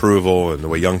and its approval, and the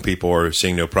way young people are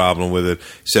seeing no problem with it.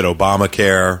 He said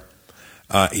Obamacare.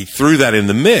 He threw that in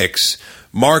the mix.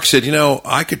 Mark said,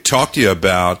 I could talk to you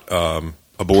about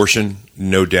abortion,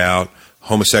 no doubt,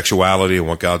 homosexuality and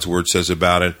what God's Word says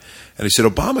about it. And he said,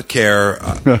 Obamacare,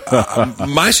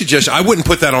 my suggestion, I wouldn't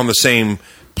put that on the same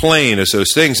plane as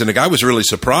those things. And the guy was really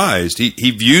surprised.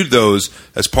 He viewed those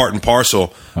as part and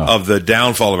parcel of the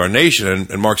downfall of our nation.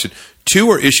 And Mark said,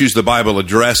 two are issues the Bible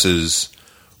addresses.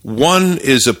 One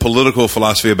is a political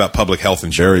philosophy about public health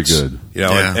insurance. Very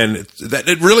good. And that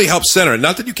it really helps center it.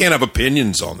 Not that you can't have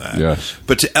opinions on that, yes,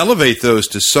 but to elevate those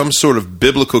to some sort of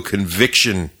biblical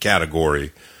conviction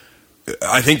category,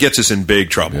 I think gets us in big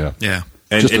trouble. Yeah.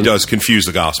 And it does confuse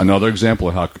the gospel. Another example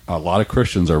of how a lot of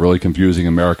Christians are really confusing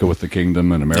America with the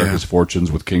kingdom and America's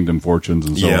fortunes with kingdom fortunes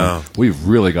and so on. We've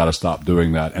really got to stop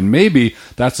doing that. And maybe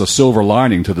that's a silver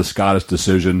lining to the Scottish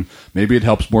decision. Maybe it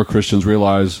helps more Christians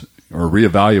realize or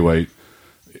reevaluate,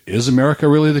 is America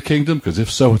really the kingdom? Because if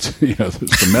so, it's there's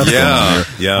some mess going on here.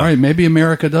 Yeah. All right, maybe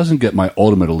America doesn't get my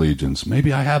ultimate allegiance.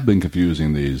 Maybe I have been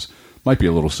confusing these. Might be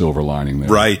a little silver lining there.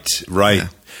 Right.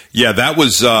 Yeah, that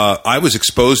was I was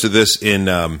exposed to this in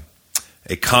a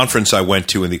conference I went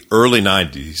to in the early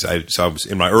 90s. So I was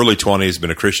in my early 20s,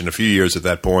 been a Christian a few years at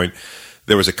that point.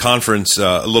 There was a conference,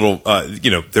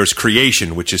 there's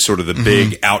Creation, which is sort of the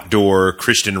big outdoor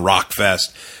Christian rock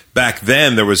fest. Back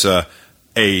then, there was a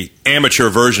amateur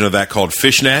version of that called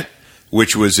Fishnet,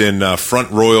 which was in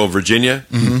Front Royal, Virginia.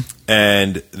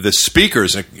 And the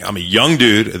speakers, I'm a young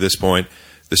dude at this point,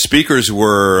 the speakers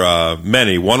were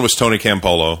many. One was Tony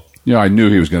Campolo. Yeah, I knew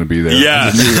he was going to be there.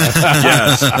 Yes.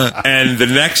 Yes. And the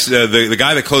next, the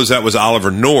guy that closed out was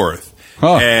Oliver North.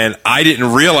 Huh. And I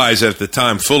didn't realize at the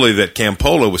time fully that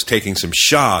Campolo was taking some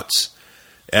shots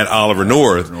at Oliver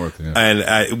North.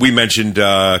 And we mentioned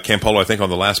Campolo, I think, on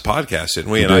the last podcast,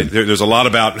 didn't we? And there's a lot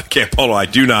about Campolo I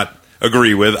do not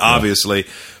agree with, obviously.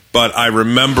 But I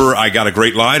remember I got a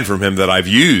great line from him that I've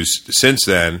used since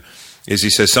then. Is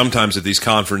he says sometimes at these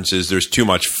conferences there's too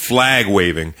much flag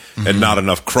waving and not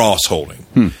enough cross holding.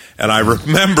 And I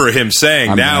remember him saying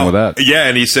I'm down with that. Yeah,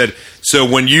 and he said, so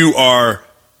when you are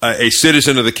a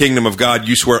citizen of the kingdom of God,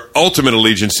 you swear ultimate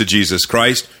allegiance to Jesus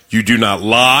Christ. You do not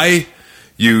lie.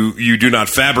 You do not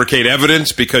fabricate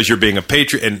evidence because you're being a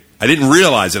patriot. And I didn't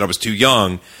realize it. I was too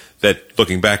young that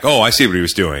looking back, I see what he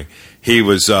was doing. He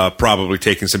was probably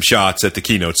taking some shots at the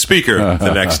keynote speaker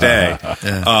the next day.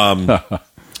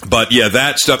 But yeah,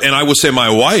 that stuff. And I will say my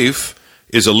wife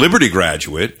is a Liberty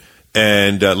graduate,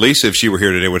 and Lisa, if she were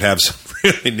here today, would have some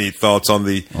really neat thoughts on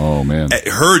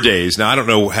her days. Now, I don't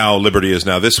know how Liberty is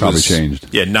now. This probably was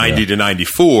changed. Yeah, 90 to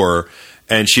 94,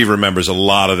 and she remembers a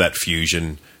lot of that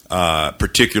fusion,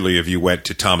 particularly if you went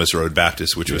to Thomas Road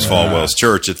Baptist, which was Falwell's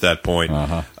church at that point.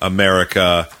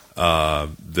 America,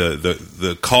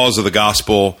 the cause of the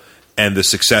gospel and the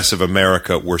success of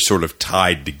America were sort of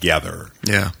tied together.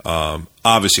 Yeah.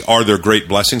 Obviously, are there great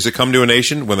blessings that come to a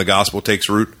nation when the gospel takes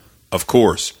root? Of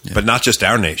course, but not just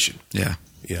our nation. Yeah.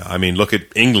 Yeah. I mean, look at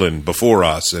England before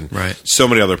us and so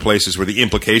many other places where the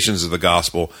implications of the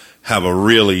gospel have a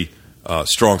really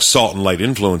strong salt and light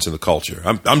influence in the culture.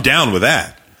 I'm down with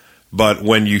that. But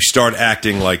when you start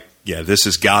acting like, this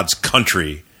is God's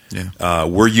country,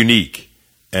 we're unique.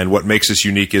 And what makes us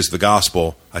unique is the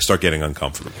gospel, I start getting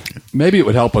uncomfortable. Maybe it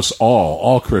would help us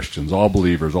all Christians, all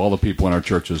believers, all the people in our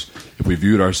churches, if we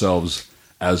viewed ourselves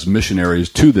as missionaries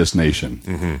to this nation.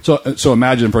 Mm-hmm. So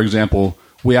imagine, for example,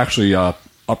 we actually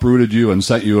uprooted you and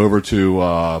sent you over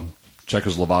to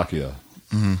Czechoslovakia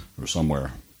or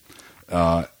somewhere.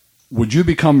 Would you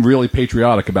become really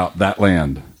patriotic about that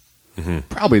land? Mm-hmm.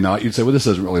 Probably not. You'd say, well, this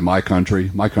isn't really my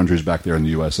country. My country's back there in the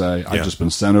USA. I've just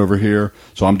been sent over here,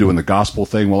 so I'm doing the gospel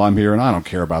thing while I'm here, and I don't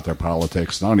care about their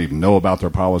politics, and I don't even know about their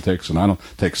politics, and I don't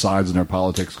take sides in their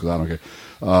politics because I don't care.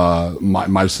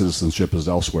 My citizenship is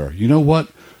elsewhere. You know what?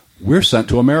 We're sent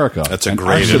to America. That's a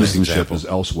great our citizenship example. is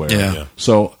elsewhere. Yeah.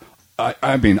 So,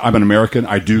 I mean, I'm an American.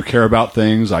 I do care about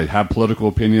things. I have political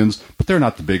opinions, but they're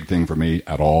not the big thing for me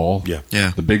at all.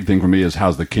 Yeah. The big thing for me is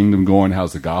how's the kingdom going?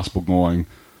 How's the gospel going?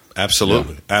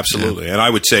 Absolutely, absolutely. And I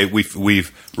would say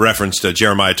we've referenced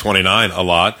Jeremiah 29 a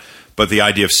lot, but the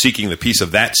idea of seeking the peace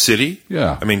of that city.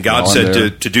 Yeah. I mean, God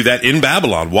said to do that in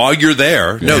Babylon while you're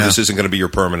there. No, this isn't going to be your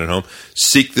permanent home.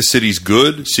 Seek the city's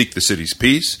good, seek the city's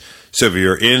peace. So if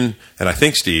you're in, and I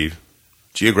think, Steve,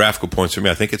 geographical points for me,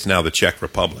 I think it's now the Czech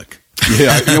Republic.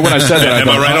 Yeah, you know, when I said that, Am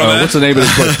I right on that? What's the name of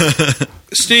this place?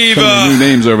 Steve, new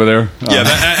names over there.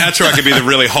 That's where I could be the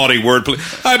really haughty word.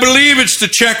 I believe it's the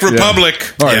Czech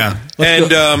Republic. Yeah. All right. Yeah.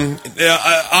 And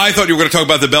I thought you were going to talk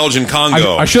about the Belgian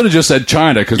Congo. I should have just said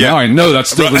China, because now I know that's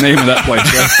still the name of that place.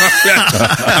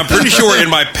 Right? I'm pretty sure in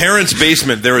my parents'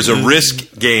 basement there is a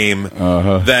Risk game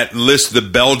that lists the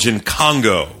Belgian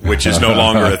Congo, which is no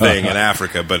longer a thing in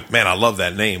Africa. But, man, I love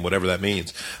that name, whatever that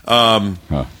means.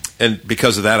 And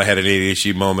because of that, I had an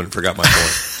ADHD moment and forgot my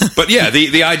point. But yeah,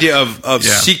 the idea of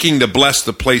seeking to bless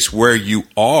the place where you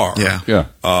are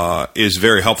is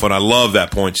very helpful. And I love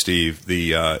that point, Steve.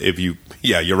 You're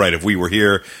right. If we were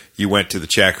here, you went to the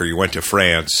Czech or you went to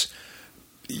France,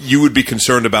 you would be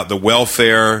concerned about the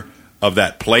welfare of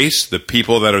that place, the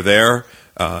people that are there,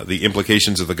 the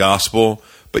implications of the gospel.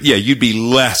 But yeah, you'd be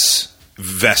less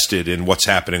vested in what's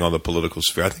happening on the political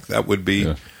sphere. I think that would be...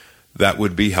 Yeah. That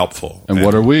would be helpful. And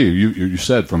what are we? You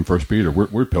said from 1 Peter,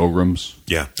 we're pilgrims.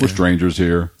 Yeah. We're strangers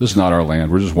here. This is not our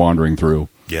land. We're just wandering through.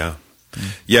 Yeah.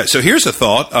 Yeah, so here's a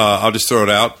thought. I'll just throw it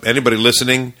out. Anybody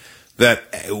listening that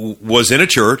was in a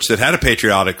church that had a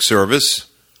patriotic service,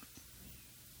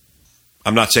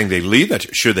 I'm not saying they leave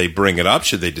that. Should they bring it up?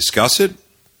 Should they discuss it?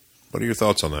 What are your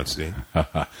thoughts on that, Steve?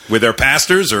 With their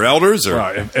pastors or elders? Or?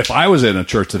 Well, if I was in a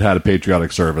church that had a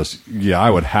patriotic service, I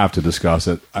would have to discuss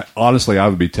it. Honestly, I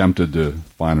would be tempted to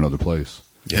find another place.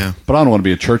 Yeah. But I don't want to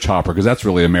be a church hopper, because that's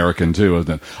really American too,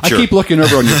 isn't it? Sure. I keep looking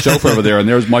over on your shelf over there, and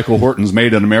there's Michael Horton's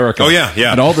Made in America. Oh, yeah.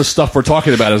 And all the stuff we're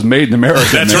talking about is made in America.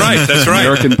 That's right.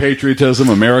 American patriotism,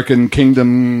 American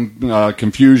kingdom,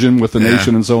 confusion with the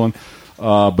nation, and so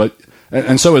on.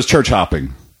 And so is church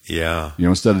hopping. Yeah.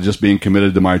 Instead of just being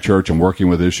committed to my church and working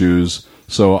with issues.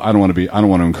 So I don't want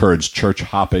to encourage church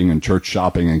hopping and church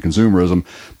shopping and consumerism,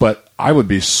 but I would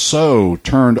be so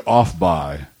turned off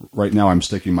by, right now I'm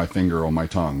sticking my finger on my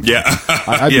tongue. Yeah.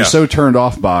 I'd be so turned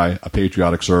off by a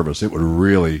patriotic service. It would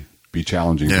really be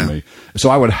challenging for me. So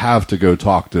I would have to go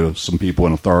talk to some people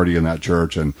in authority in that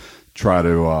church and try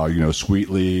to,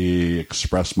 sweetly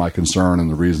express my concern and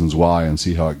the reasons why and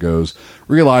see how it goes,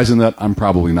 realizing that I'm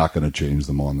probably not going to change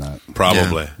them on that.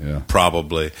 Probably. Yeah.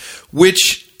 Probably.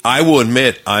 Which I will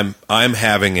admit I'm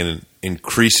having an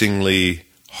increasingly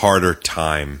harder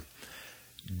time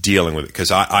dealing with it,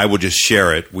 because I will just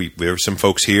share it. There are some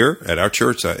folks here at our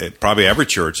church, probably every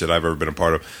church that I've ever been a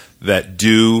part of, that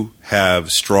do have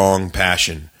strong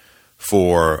passion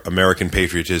for American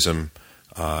patriotism,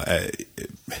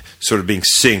 sort of being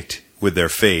synced with their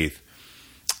faith.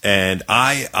 And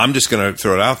I'm just going to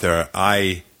throw it out there.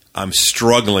 I'm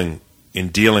struggling in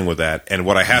dealing with that. And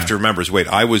what I have to remember is,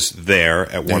 I was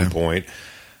there at one point.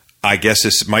 I guess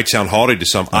this might sound haughty to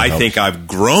some. I think I've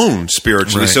grown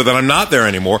spiritually so that I'm not there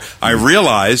anymore. I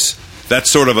realize that's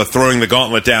sort of a throwing the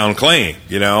gauntlet down claim.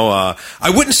 I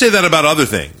wouldn't say that about other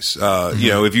things.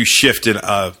 If you shift in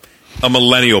a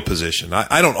millennial position.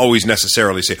 I don't always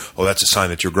necessarily say, that's a sign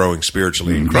that you're growing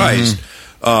spiritually in Christ.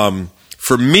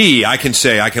 For me, I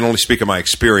can only speak of my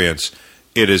experience.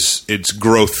 It's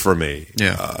growth for me.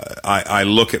 Yeah. I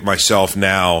look at myself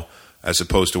now, as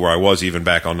opposed to where I was even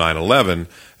back on 9/11,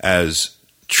 as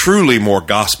truly more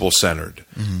gospel-centered.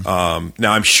 Now,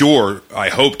 I'm sure, I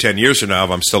hope 10 years from now,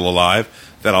 if I'm still alive,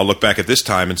 that I'll look back at this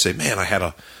time and say, man, I had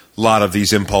a lot of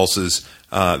these impulses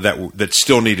that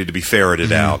still needed to be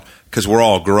ferreted out, because we're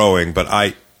all growing. But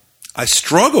I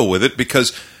struggle with it,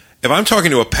 because if I'm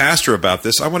talking to a pastor about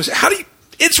this, I want to say,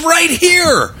 it's right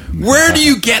here. Where do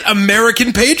you get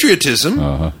American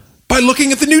patriotism by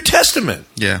looking at the New Testament.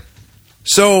 Yeah.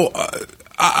 So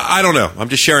I don't know. I'm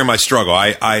just sharing my struggle.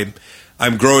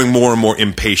 I'm growing more and more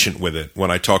impatient with it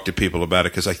when I talk to people about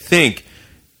it, because I think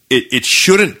it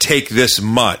shouldn't take this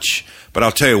much. But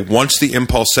I'll tell you, once the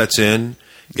impulse sets in,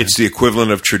 it's the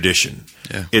equivalent of tradition.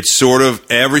 Yeah. It's sort of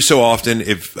every so often,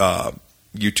 if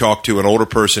you talk to an older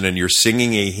person and you're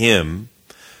singing a hymn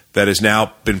that has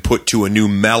now been put to a new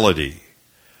melody,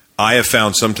 I have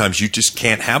found sometimes you just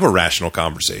can't have a rational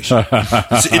conversation.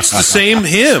 It's the same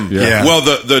hymn. Yeah. Well,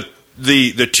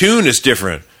 the tune is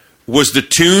different. Was the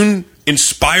tune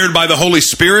inspired by the Holy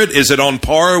Spirit? Is it on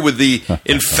par with the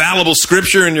infallible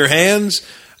Scripture in your hands?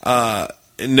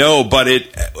 No, but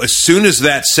as soon as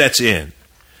that sets in,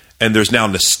 and there's now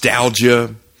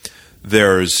nostalgia,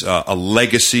 there's a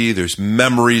legacy, there's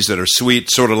memories that are sweet,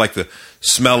 sort of like the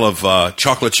smell of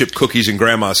chocolate chip cookies in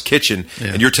Grandma's kitchen,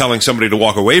 and you're telling somebody to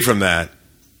walk away from that,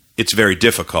 it's very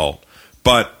difficult.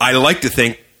 But I like to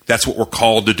think that's what we're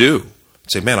called to do.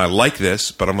 Say, man, I like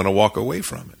this, but I'm going to walk away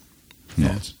from it.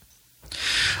 Yes.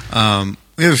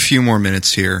 We have a few more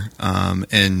minutes here,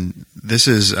 and this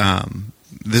is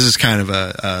kind of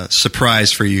a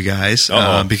surprise for you guys,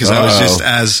 because I was just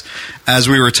as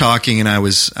we were talking and I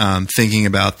was thinking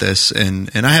about this, and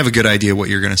I have a good idea what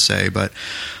you're going to say, but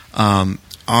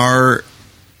our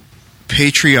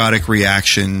patriotic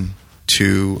reaction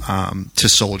to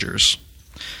soldiers.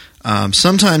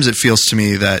 Sometimes it feels to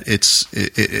me that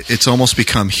it's almost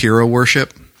become hero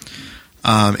worship.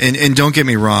 And don't get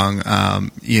me wrong,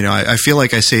 I feel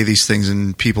like I say these things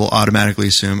and people automatically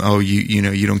assume,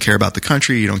 you don't care about the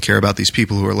country, you don't care about these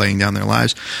people who are laying down their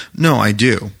lives. No, I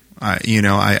do.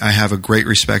 I have a great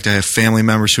respect. I have family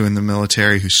members who are in the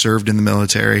military, who served in the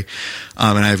military,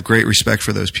 and I have great respect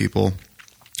for those people.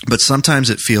 But sometimes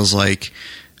it feels like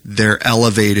they're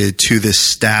elevated to this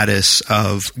status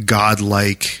of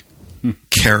godlike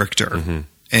character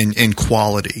and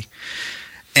quality.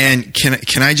 And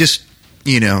can I just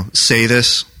say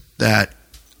this, that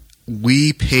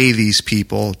we pay these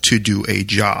people to do a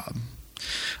job.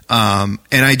 And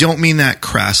I don't mean that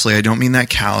crassly, I don't mean that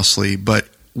callously, but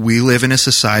we live in a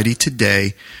society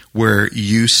today where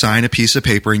you sign a piece of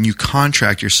paper and you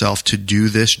contract yourself to do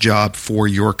this job for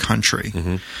your country.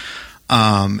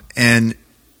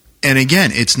 And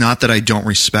again, it's not that I don't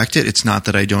respect it, it's not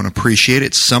that I don't appreciate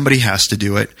it. Somebody has to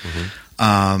do it.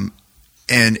 And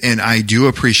I do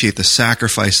appreciate the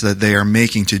sacrifice that they are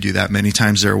making to do that. Many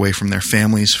times they're away from their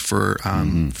families for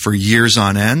years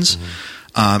on ends.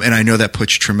 And I know that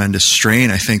puts tremendous strain.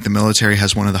 I think the military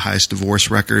has one of the highest divorce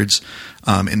records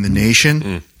in the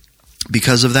nation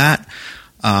because of that.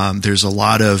 There's a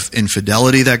lot of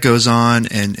infidelity that goes on.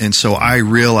 And so I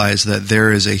realize that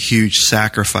there is a huge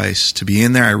sacrifice to be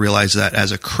in there. I realize that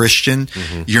as a Christian,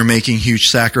 you're making huge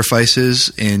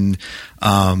sacrifices in,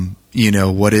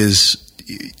 what is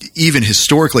even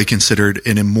historically considered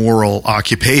an immoral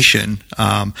occupation.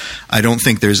 I don't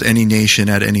think there's any nation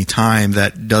at any time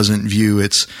that doesn't view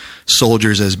its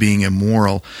soldiers as being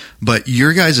immoral. But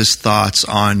your guys' thoughts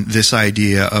on this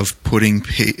idea of putting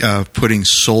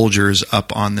soldiers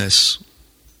up on this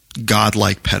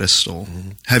godlike pedestal.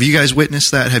 Have you guys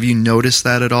witnessed that? Have you noticed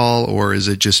that at all, or is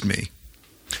it just me?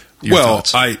 Your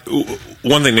thoughts?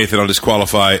 One thing, Nathan, I'll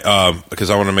disqualify because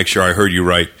I want to make sure I heard you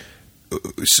right.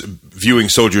 Viewing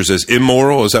soldiers as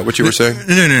immoral, is that what you were saying?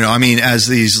 No. I mean, as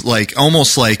these,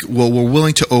 almost like, we're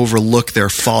willing to overlook their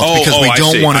faults because we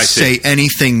don't want to say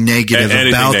anything negative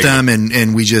about them,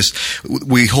 and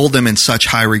we hold them in such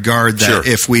high regard that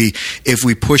if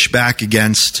we push back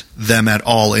against them at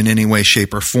all in any way,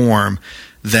 shape, or form,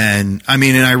 then,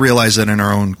 and I realize that in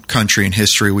our own country and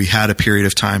history, we had a period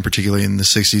of time, particularly in the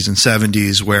 60s and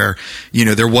 70s, where,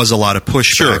 there was a lot of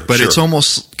pushback. But it's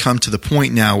almost come to the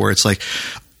point now where it's like,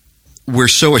 we're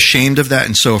so ashamed of that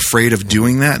and so afraid of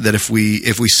doing that if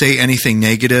we say anything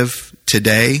negative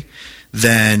today,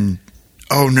 then,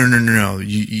 oh, no,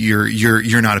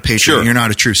 you're not a patriot. You're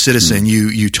not a true citizen.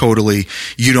 You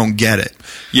don't get it.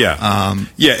 Yeah.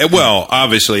 Well,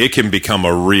 obviously, it can become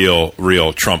a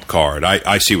real trump card.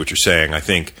 I see what you're saying. I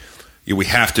think we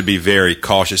have to be very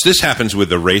cautious. This happens with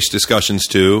the race discussions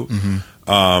too.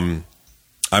 I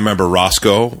remember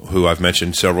Roscoe, who I've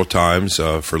mentioned several times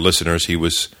for listeners. He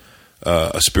was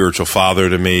a spiritual father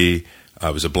to me.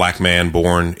 I was a black man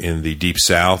born in the Deep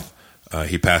South.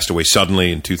 He passed away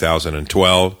suddenly in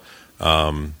 2012.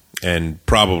 And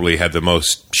probably had the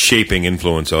most shaping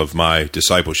influence of my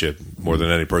discipleship more than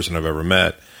any person I've ever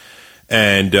met.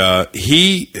 And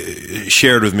he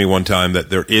shared with me one time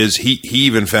that he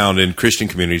even found in Christian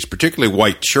communities, particularly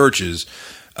white churches,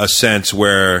 a sense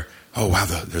where, oh, wow,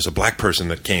 there's a black person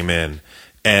that came in.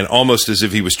 and almost as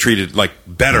if he was treated like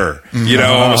better,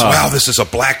 almost, wow, this is a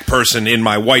black person in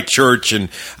my white church, and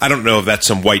I don't know if that's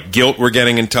some white guilt we're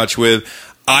getting in touch with.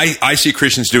 I see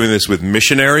Christians doing this with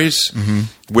missionaries,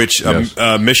 which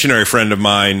a missionary friend of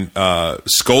mine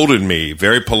scolded me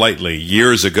very politely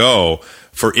years ago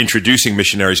for introducing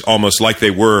missionaries almost like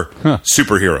they were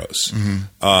superheroes,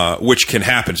 which can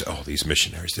happen. Oh, these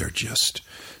missionaries, they're just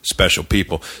special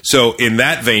people. So in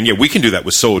that vein, we can do that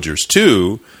with soldiers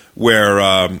too,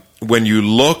 where when you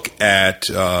look at,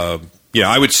 I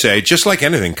would say, just like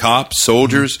anything, cops,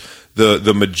 soldiers,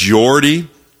 the majority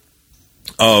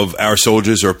of our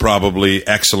soldiers are probably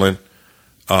excellent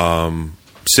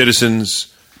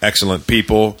citizens, excellent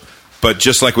people. But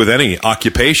just like with any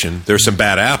occupation, there's some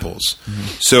bad apples.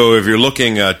 So if you're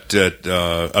looking at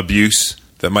abuse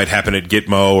that might happen at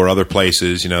Gitmo or other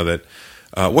places, that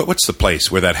what's the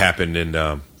place where that happened in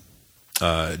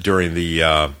during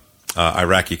the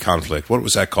Iraqi conflict? What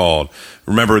was that called?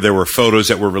 Remember, there were photos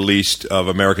that were released of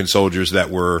American soldiers that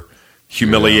were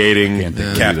humiliating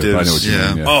captives.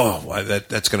 Oh,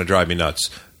 that's going to drive me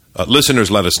nuts. Listeners,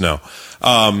 let us know.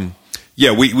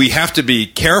 We have to be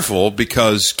careful,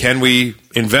 because can we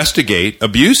investigate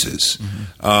abuses?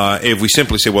 If we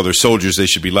simply say, well, they're soldiers, they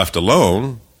should be left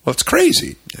alone, well, it's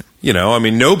crazy.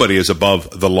 Nobody is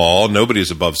above the law. Nobody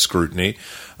is above scrutiny.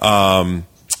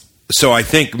 So I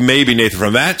think maybe, Nathan,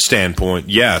 from that standpoint,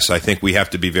 yes, I think we have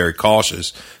to be very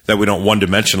cautious that we don't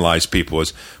one-dimensionalize people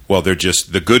as, well, they're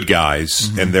just the good guys,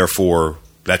 and therefore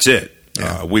that's it.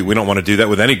 Yeah. We don't want to do that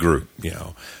with any group,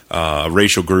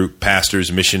 racial group,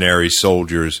 pastors, missionaries,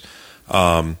 soldiers.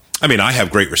 I have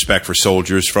great respect for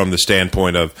soldiers from the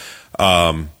standpoint of,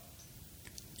 I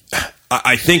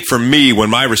think for me, when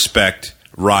my respect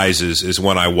rises is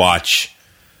when I watch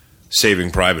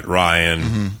Saving Private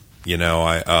Ryan.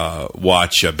 I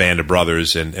watch Band of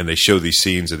Brothers, and they show these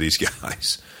scenes of these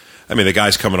guys. The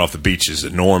guys coming off the beaches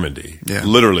at Normandy,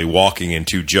 literally walking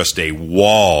into just a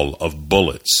wall of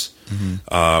bullets,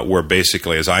 where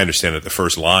basically, as I understand it, the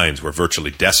first lines were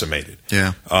virtually decimated.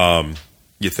 Yeah.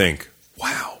 You think,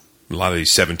 wow, a lot of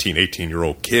these 17,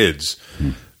 18-year-old kids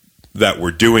that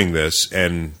were doing this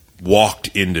and walked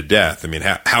into death.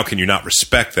 How can you not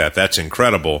respect that? That's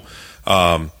incredible.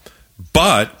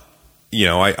 But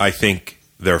I think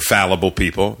they're fallible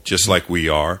people, just like we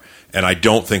are, and I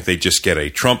don't think they just get a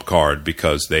trump card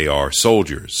because they are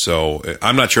soldiers. So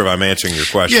I'm not sure if I'm answering your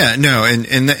question. Yeah, no,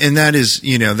 and that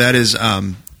is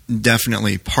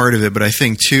definitely part of it. But I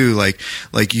think too, like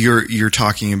you're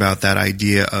talking about that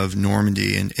idea of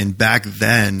Normandy, and back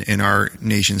then in our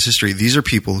nation's history, these are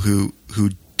people who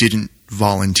didn't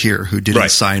volunteer, who didn't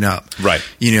sign up. Right.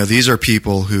 These are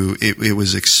people who it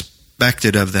was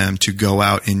expected of them to go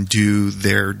out and do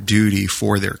their duty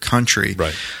for their country.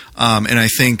 Right. And I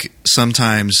think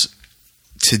sometimes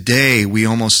today we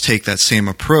almost take that same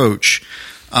approach.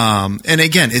 And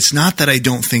again, it's not that I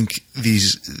don't think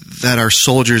that our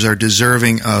soldiers are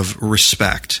deserving of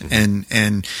respect, and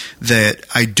that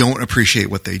I don't appreciate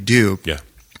what they do. Yeah.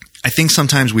 I think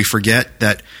sometimes we forget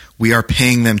that we are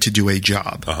paying them to do a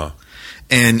job.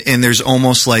 And there's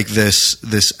almost like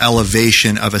this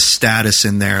elevation of a status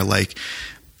in there. Like,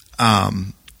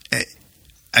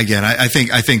 again, I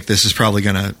think this is probably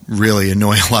going to really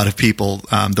annoy a lot of people,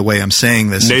 the way I'm saying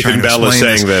this. Nathan Bell is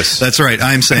saying this. That's right.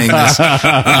 I'm saying this.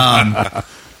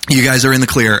 You guys are in the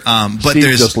clear. But Steve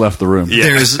just left the room.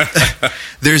 Yeah.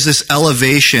 There's this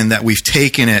elevation that we've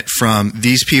taken it from.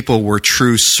 These people were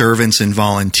true servants and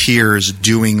volunteers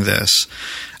doing this.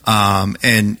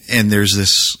 And there's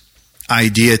this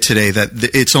idea today that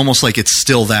it's almost like it's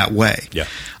still that way. Yeah.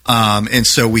 And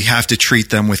so we have to treat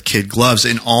them with kid gloves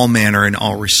in all manner and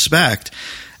all respect.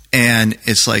 And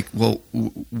it's like, well,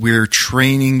 we're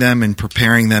training them and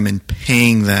preparing them and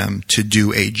paying them to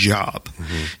do a job.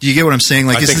 Do you get what I'm saying?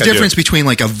 Like, it's the difference between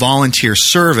like a volunteer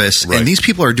service and these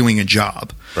people are doing a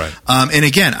job. Right. And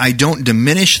again, I don't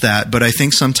diminish that, but I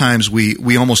think sometimes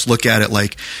we almost look at it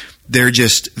like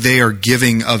they are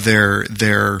giving of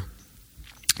their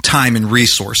time and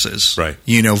resources,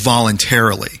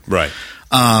 voluntarily. Right.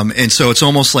 And so it's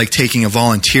almost like taking a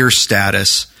volunteer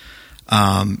status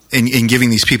and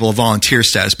giving these people a volunteer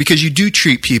status, because you do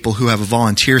treat people who have a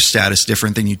volunteer status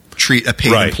different than you treat a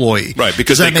paid employee. Right.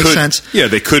 Because does that make sense? Yeah,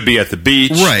 they could be at the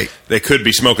beach. Right. They could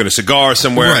be smoking a cigar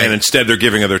somewhere, and instead they're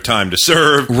giving of their time to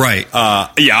serve. Right.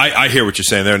 I hear what you're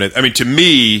saying there. And to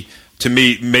me,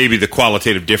 maybe the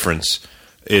qualitative difference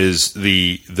is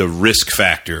the risk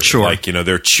factor. Sure. Like,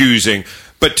 they're choosing.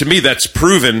 But to me, that's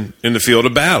proven in the field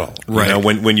of battle. Right.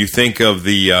 When you think of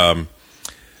the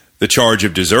charge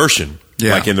of desertion,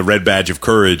 like in the Red Badge of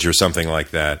Courage or something like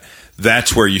that,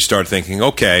 that's where you start thinking,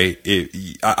 okay,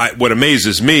 what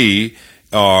amazes me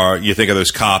are, you think of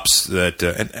those cops that,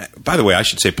 and by the way, I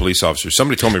should say police officers.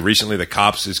 Somebody told me recently that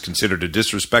cops is considered a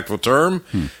disrespectful term.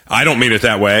 I don't mean it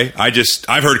that way.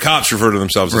 I've heard cops refer to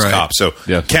themselves as cops. So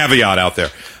caveat out there.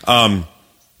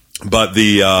 But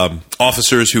the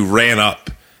officers who ran up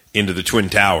into the Twin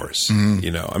Towers,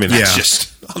 that's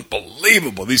just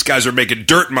unbelievable. These guys are making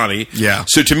dirt money. Yeah.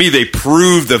 So to me, they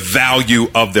prove the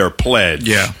value of their pledge.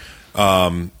 Yeah.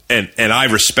 And I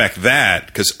respect that,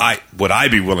 because would I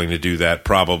be willing to do that?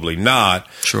 Probably not.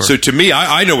 Sure. So to me,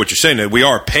 I know what you're saying, that we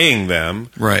are paying them.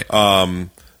 Right.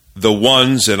 The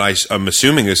ones, and I'm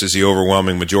assuming this is the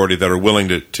overwhelming majority, that are willing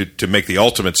to make the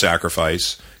ultimate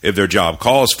sacrifice if their job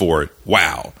calls for it.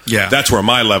 Wow. Yeah. That's where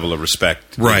my level of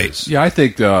respect is. Yeah, I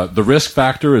think the risk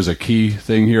factor is a key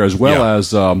thing here, as well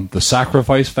as the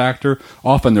sacrifice factor.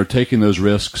 Often they're taking those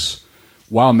risks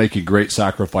while making great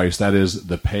sacrifice. That is,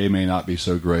 the pay may not be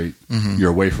so great.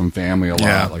 You're away from family a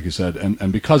lot, like you said.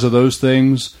 And because of those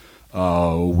things,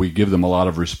 we give them a lot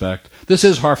of respect. This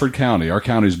is Harford County. Our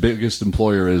county's biggest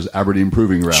employer is Aberdeen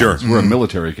Proving Grounds. Sure. We're a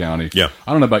military county. Yeah.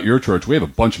 I don't know about your church. We have a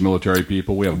bunch of military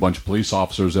people. We have a bunch of police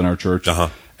officers in our church.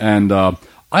 And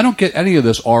I don't get any of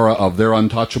this aura of they're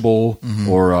untouchable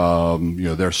or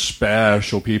they're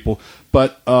special people.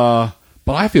 But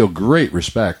I feel great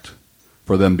respect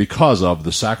for them because of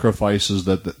the sacrifices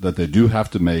that they do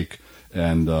have to make,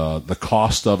 and the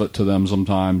cost of it to them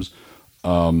sometimes.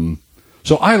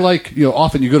 So I like,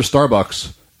 often you go to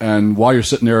Starbucks, and while you're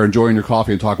sitting there enjoying your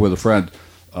coffee and talking with a friend,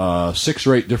 6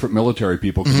 or 8 different military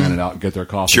people come in and out and get their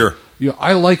coffee. Sure.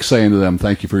 I like saying to them,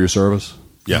 thank you for your service.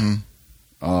 Yeah.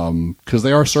 Because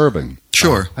they are serving.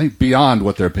 Sure. I think beyond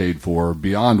what they're paid for,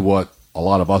 beyond what a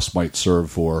lot of us might serve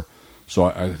for. So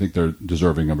I think they're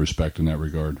deserving of respect in that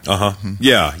regard.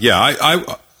 Yeah.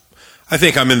 I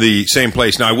think I'm in the same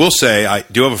place. Now, I will say, I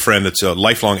do have a friend that's a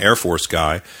lifelong Air Force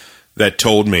guy that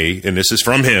told me, and this is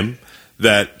from him,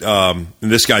 that and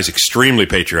this guy's extremely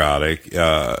patriotic,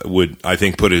 would, I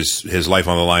think, put his life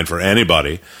on the line for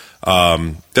anybody,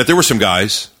 that there were some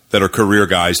guys that are career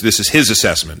guys, this is his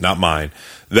assessment, not mine,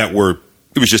 that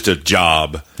it was just a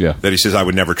job that he says, I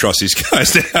would never trust these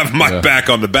guys to have my back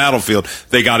on the battlefield.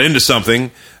 They got into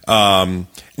something. Now,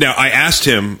 I asked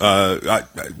him, I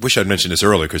wish I'd mentioned this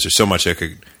earlier because there's so much that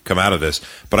could come out of this,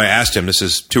 but I asked him, this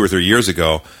is 2 or 3 years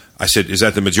ago, I said, is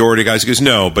that the majority of guys? He goes,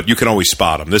 no, but you can always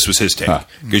spot them. This was his take.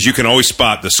 Because you can always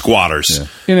spot the squatters.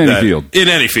 In any field. In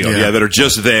any field, that are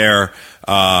just there.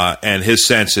 And his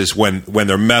sense is when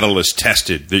their mettle is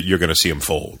tested, that you're going to see them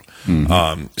fold.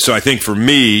 So I think for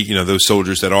me, those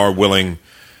soldiers that are willing,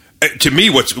 to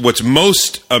me, what's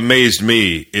most amazed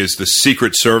me is the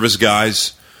Secret Service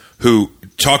guys who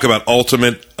talk about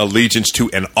ultimate allegiance to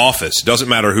an office. Doesn't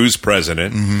matter who's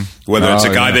president, whether it's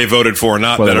a guy they voted for or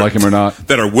not, whether like him or not,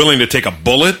 that are willing to take a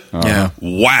bullet.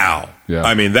 Wow. Yeah.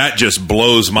 I mean, that just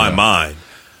blows my mind.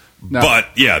 Now, but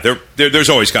there's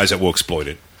always guys that will exploit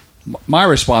it. My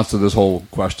response to this whole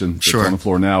question that's on the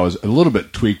floor now is a little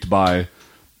bit tweaked by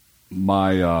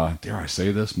my, dare I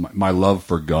say this, my love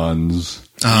for guns.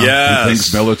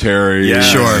 Things military,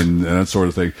 and that sort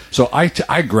of thing. So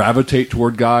I gravitate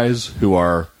toward guys who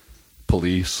are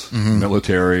police,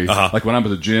 military. Like when I'm at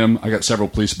the gym, I got several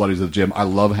police buddies at the gym. I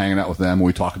love hanging out with them.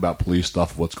 We talk about police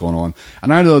stuff, what's going on.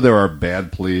 And I know there are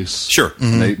bad police. Sure.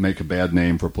 They make a bad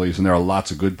name for police, and there are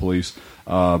lots of good police.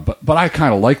 But I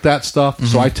kind of like that stuff,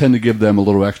 so I tend to give them a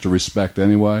little extra respect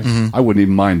anyway. I wouldn't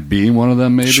even mind being one of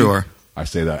them, maybe. Sure. I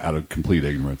say that out of complete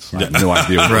ignorance. I have no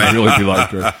idea what it would really be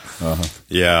like.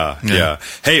 Yeah.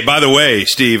 Hey, by the way,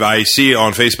 Steve, I see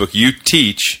on Facebook you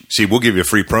teach. See, we'll give you a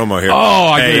free promo here. Oh,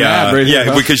 I get that right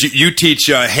here. Because you teach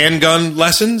handgun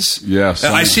lessons. Yes,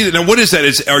 I see that. Now, what is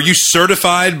that? Are you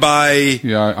certified by?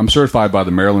 Yeah, I'm certified by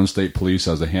the Maryland State Police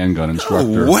as a handgun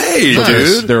instructor. No way,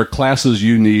 dude. There are classes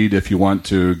you need if you want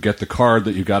to get the card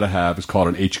that you got to have. It's called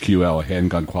an HQL, a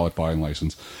handgun qualifying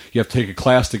license. You have to take a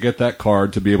class to get that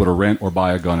card to be able to rent or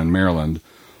buy a gun in Maryland.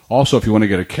 Also, if you want to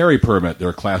get a carry permit, there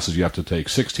are classes you have to take,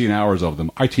 16 hours of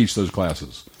them. I teach those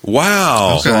classes.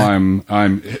 Wow. So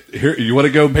I'm here. You want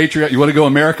to go Patriot? You want to go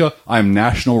America? I'm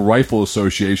National Rifle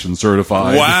Association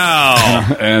certified.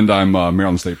 Wow. And I'm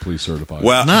Maryland State Police certified.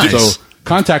 Well, nice. So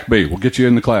contact me. We'll get you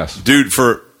in the class. Dude,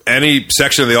 for any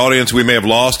section of the audience we may have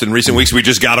lost in recent weeks, we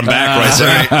just got them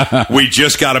back, right? We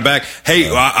just got them back.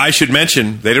 Hey, I should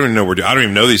mention, they don't even know I don't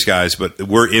even know these guys, but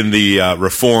we're in the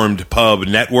Reformed Pub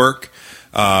Network,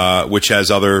 which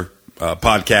has other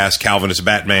podcasts. Calvinist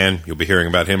Batman, you'll be hearing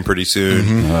about him pretty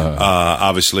soon.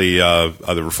 Obviously,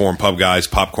 the Reformed Pub guys,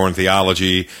 Popcorn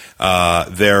Theology.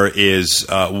 There is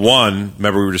one,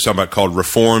 remember we were just talking about, called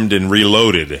Reformed and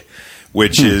Reloaded.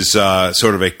 which is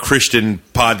sort of a Christian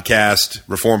podcast,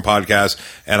 Reform podcast,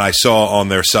 and I saw on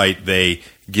their site they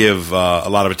give a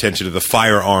lot of attention to the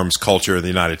firearms culture in the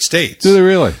United States. Do they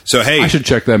really? So, hey, I should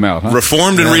check them out. Huh?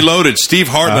 Reformed and Reloaded. Steve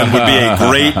Hartman would be a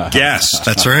great guest.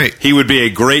 That's right. He would be a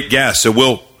great guest. So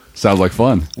we'll sounds like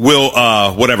fun. We'll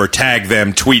tag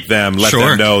them, tweet them, let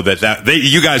them know that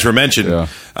you guys were mentioned.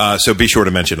 Yeah. So be sure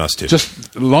to mention us too.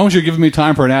 Just as long as you're giving me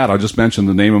time for an ad, I'll just mention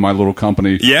the name of my little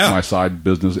company. Yeah. My side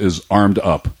business is Armed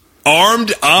Up.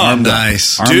 Armed Up.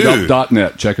 Nice.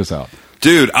 ArmedUp.net. Check us out.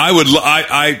 Dude, I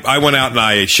went out and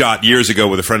I shot years ago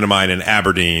with a friend of mine in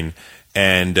Aberdeen,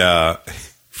 and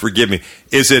forgive me,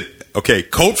 is it okay?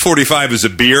 Colt 45 is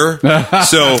a beer,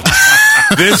 so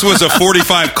this was a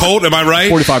 45 Colt. Am I right?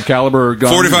 45 caliber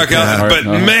gun. 45 caliber, but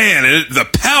man, the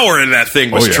power in that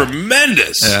thing was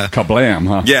tremendous. Yeah. Kablam,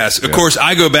 huh? Yes, of course.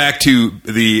 I go back to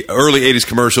the early '80s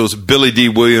commercials. Billy D.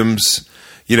 Williams,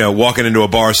 walking into a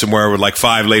bar somewhere with like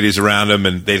 5 ladies around him,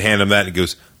 and they'd hand him that, and he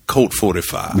goes, Colt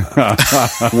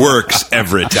 45 works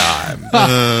every time.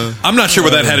 I'm not sure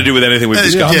what that had to do with anything we've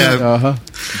discussed. Yeah.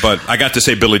 But I got to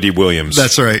say Billy D. Williams.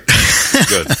 That's right.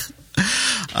 Good.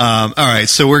 All right,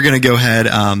 so we're going to go ahead.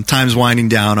 Time's winding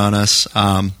down on us.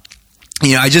 I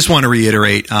just want to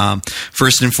reiterate,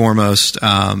 first and foremost,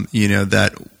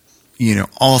 that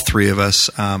all three of us,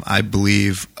 I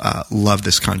believe, love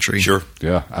this country. Sure.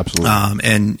 Yeah,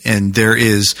 absolutely. And there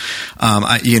is,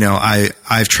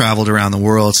 I've traveled around the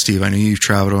world. Steve, I know you've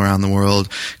traveled around the world.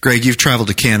 Greg, you've traveled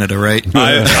to Canada, right?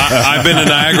 I've been to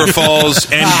Niagara Falls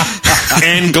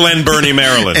and Glen Burnie,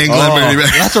 Maryland.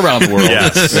 That's around the world.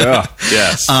 Yes. Yeah.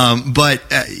 Yes. But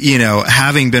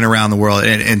having been around the world,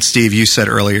 and Steve, you said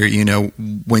earlier,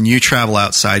 when you travel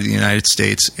outside the United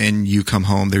States and you come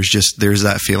home, there's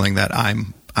that feeling that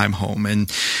I'm home, and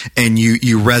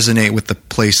you resonate with the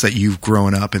place that you've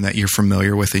grown up and that you're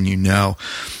familiar with and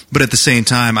But at the same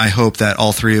time, I hope that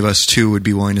all three of us too would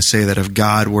be willing to say that if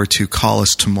God were to call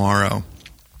us tomorrow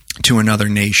to another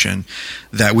nation,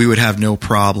 that we would have no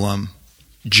problem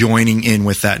joining in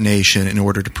with that nation in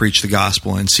order to preach the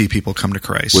gospel and see people come to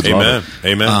Christ. Amen.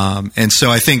 Amen. And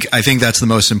so I think that's the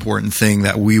most important thing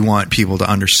that we want people to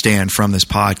understand from this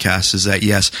podcast is that,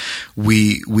 yes,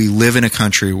 we live in a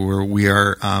country where we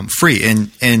are free.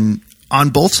 And on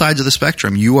both sides of the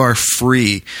spectrum, you are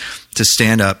free to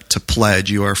stand up, to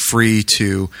pledge. You are free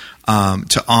to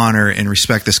honor and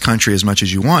respect this country as much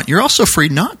as you want. You're also free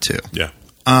not to. Yeah.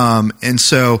 And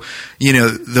so,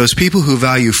 those people who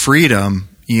value freedom,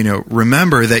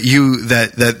 remember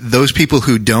that those people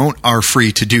who don't are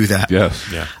free to do that.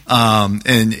 Yes. Yeah.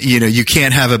 And you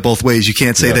can't have it both ways. You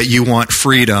can't say that you want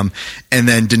freedom and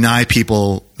then deny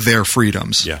people their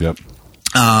freedoms. Yeah. Yep.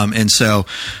 And so,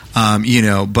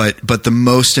 but the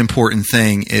most important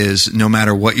thing is no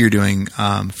matter what you're doing,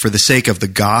 for the sake of the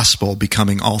gospel,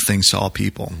 becoming all things to all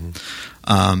people.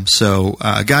 Mm-hmm. So,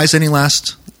 guys, any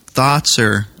last thoughts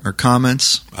or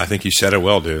comments? I think you said it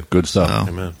well, dude. Good stuff.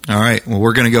 Amen. All right. Well,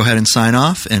 we're going to go ahead and sign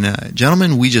off. And,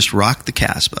 gentlemen, we just rocked the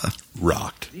Casbah.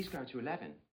 Rocked. Please go to 11.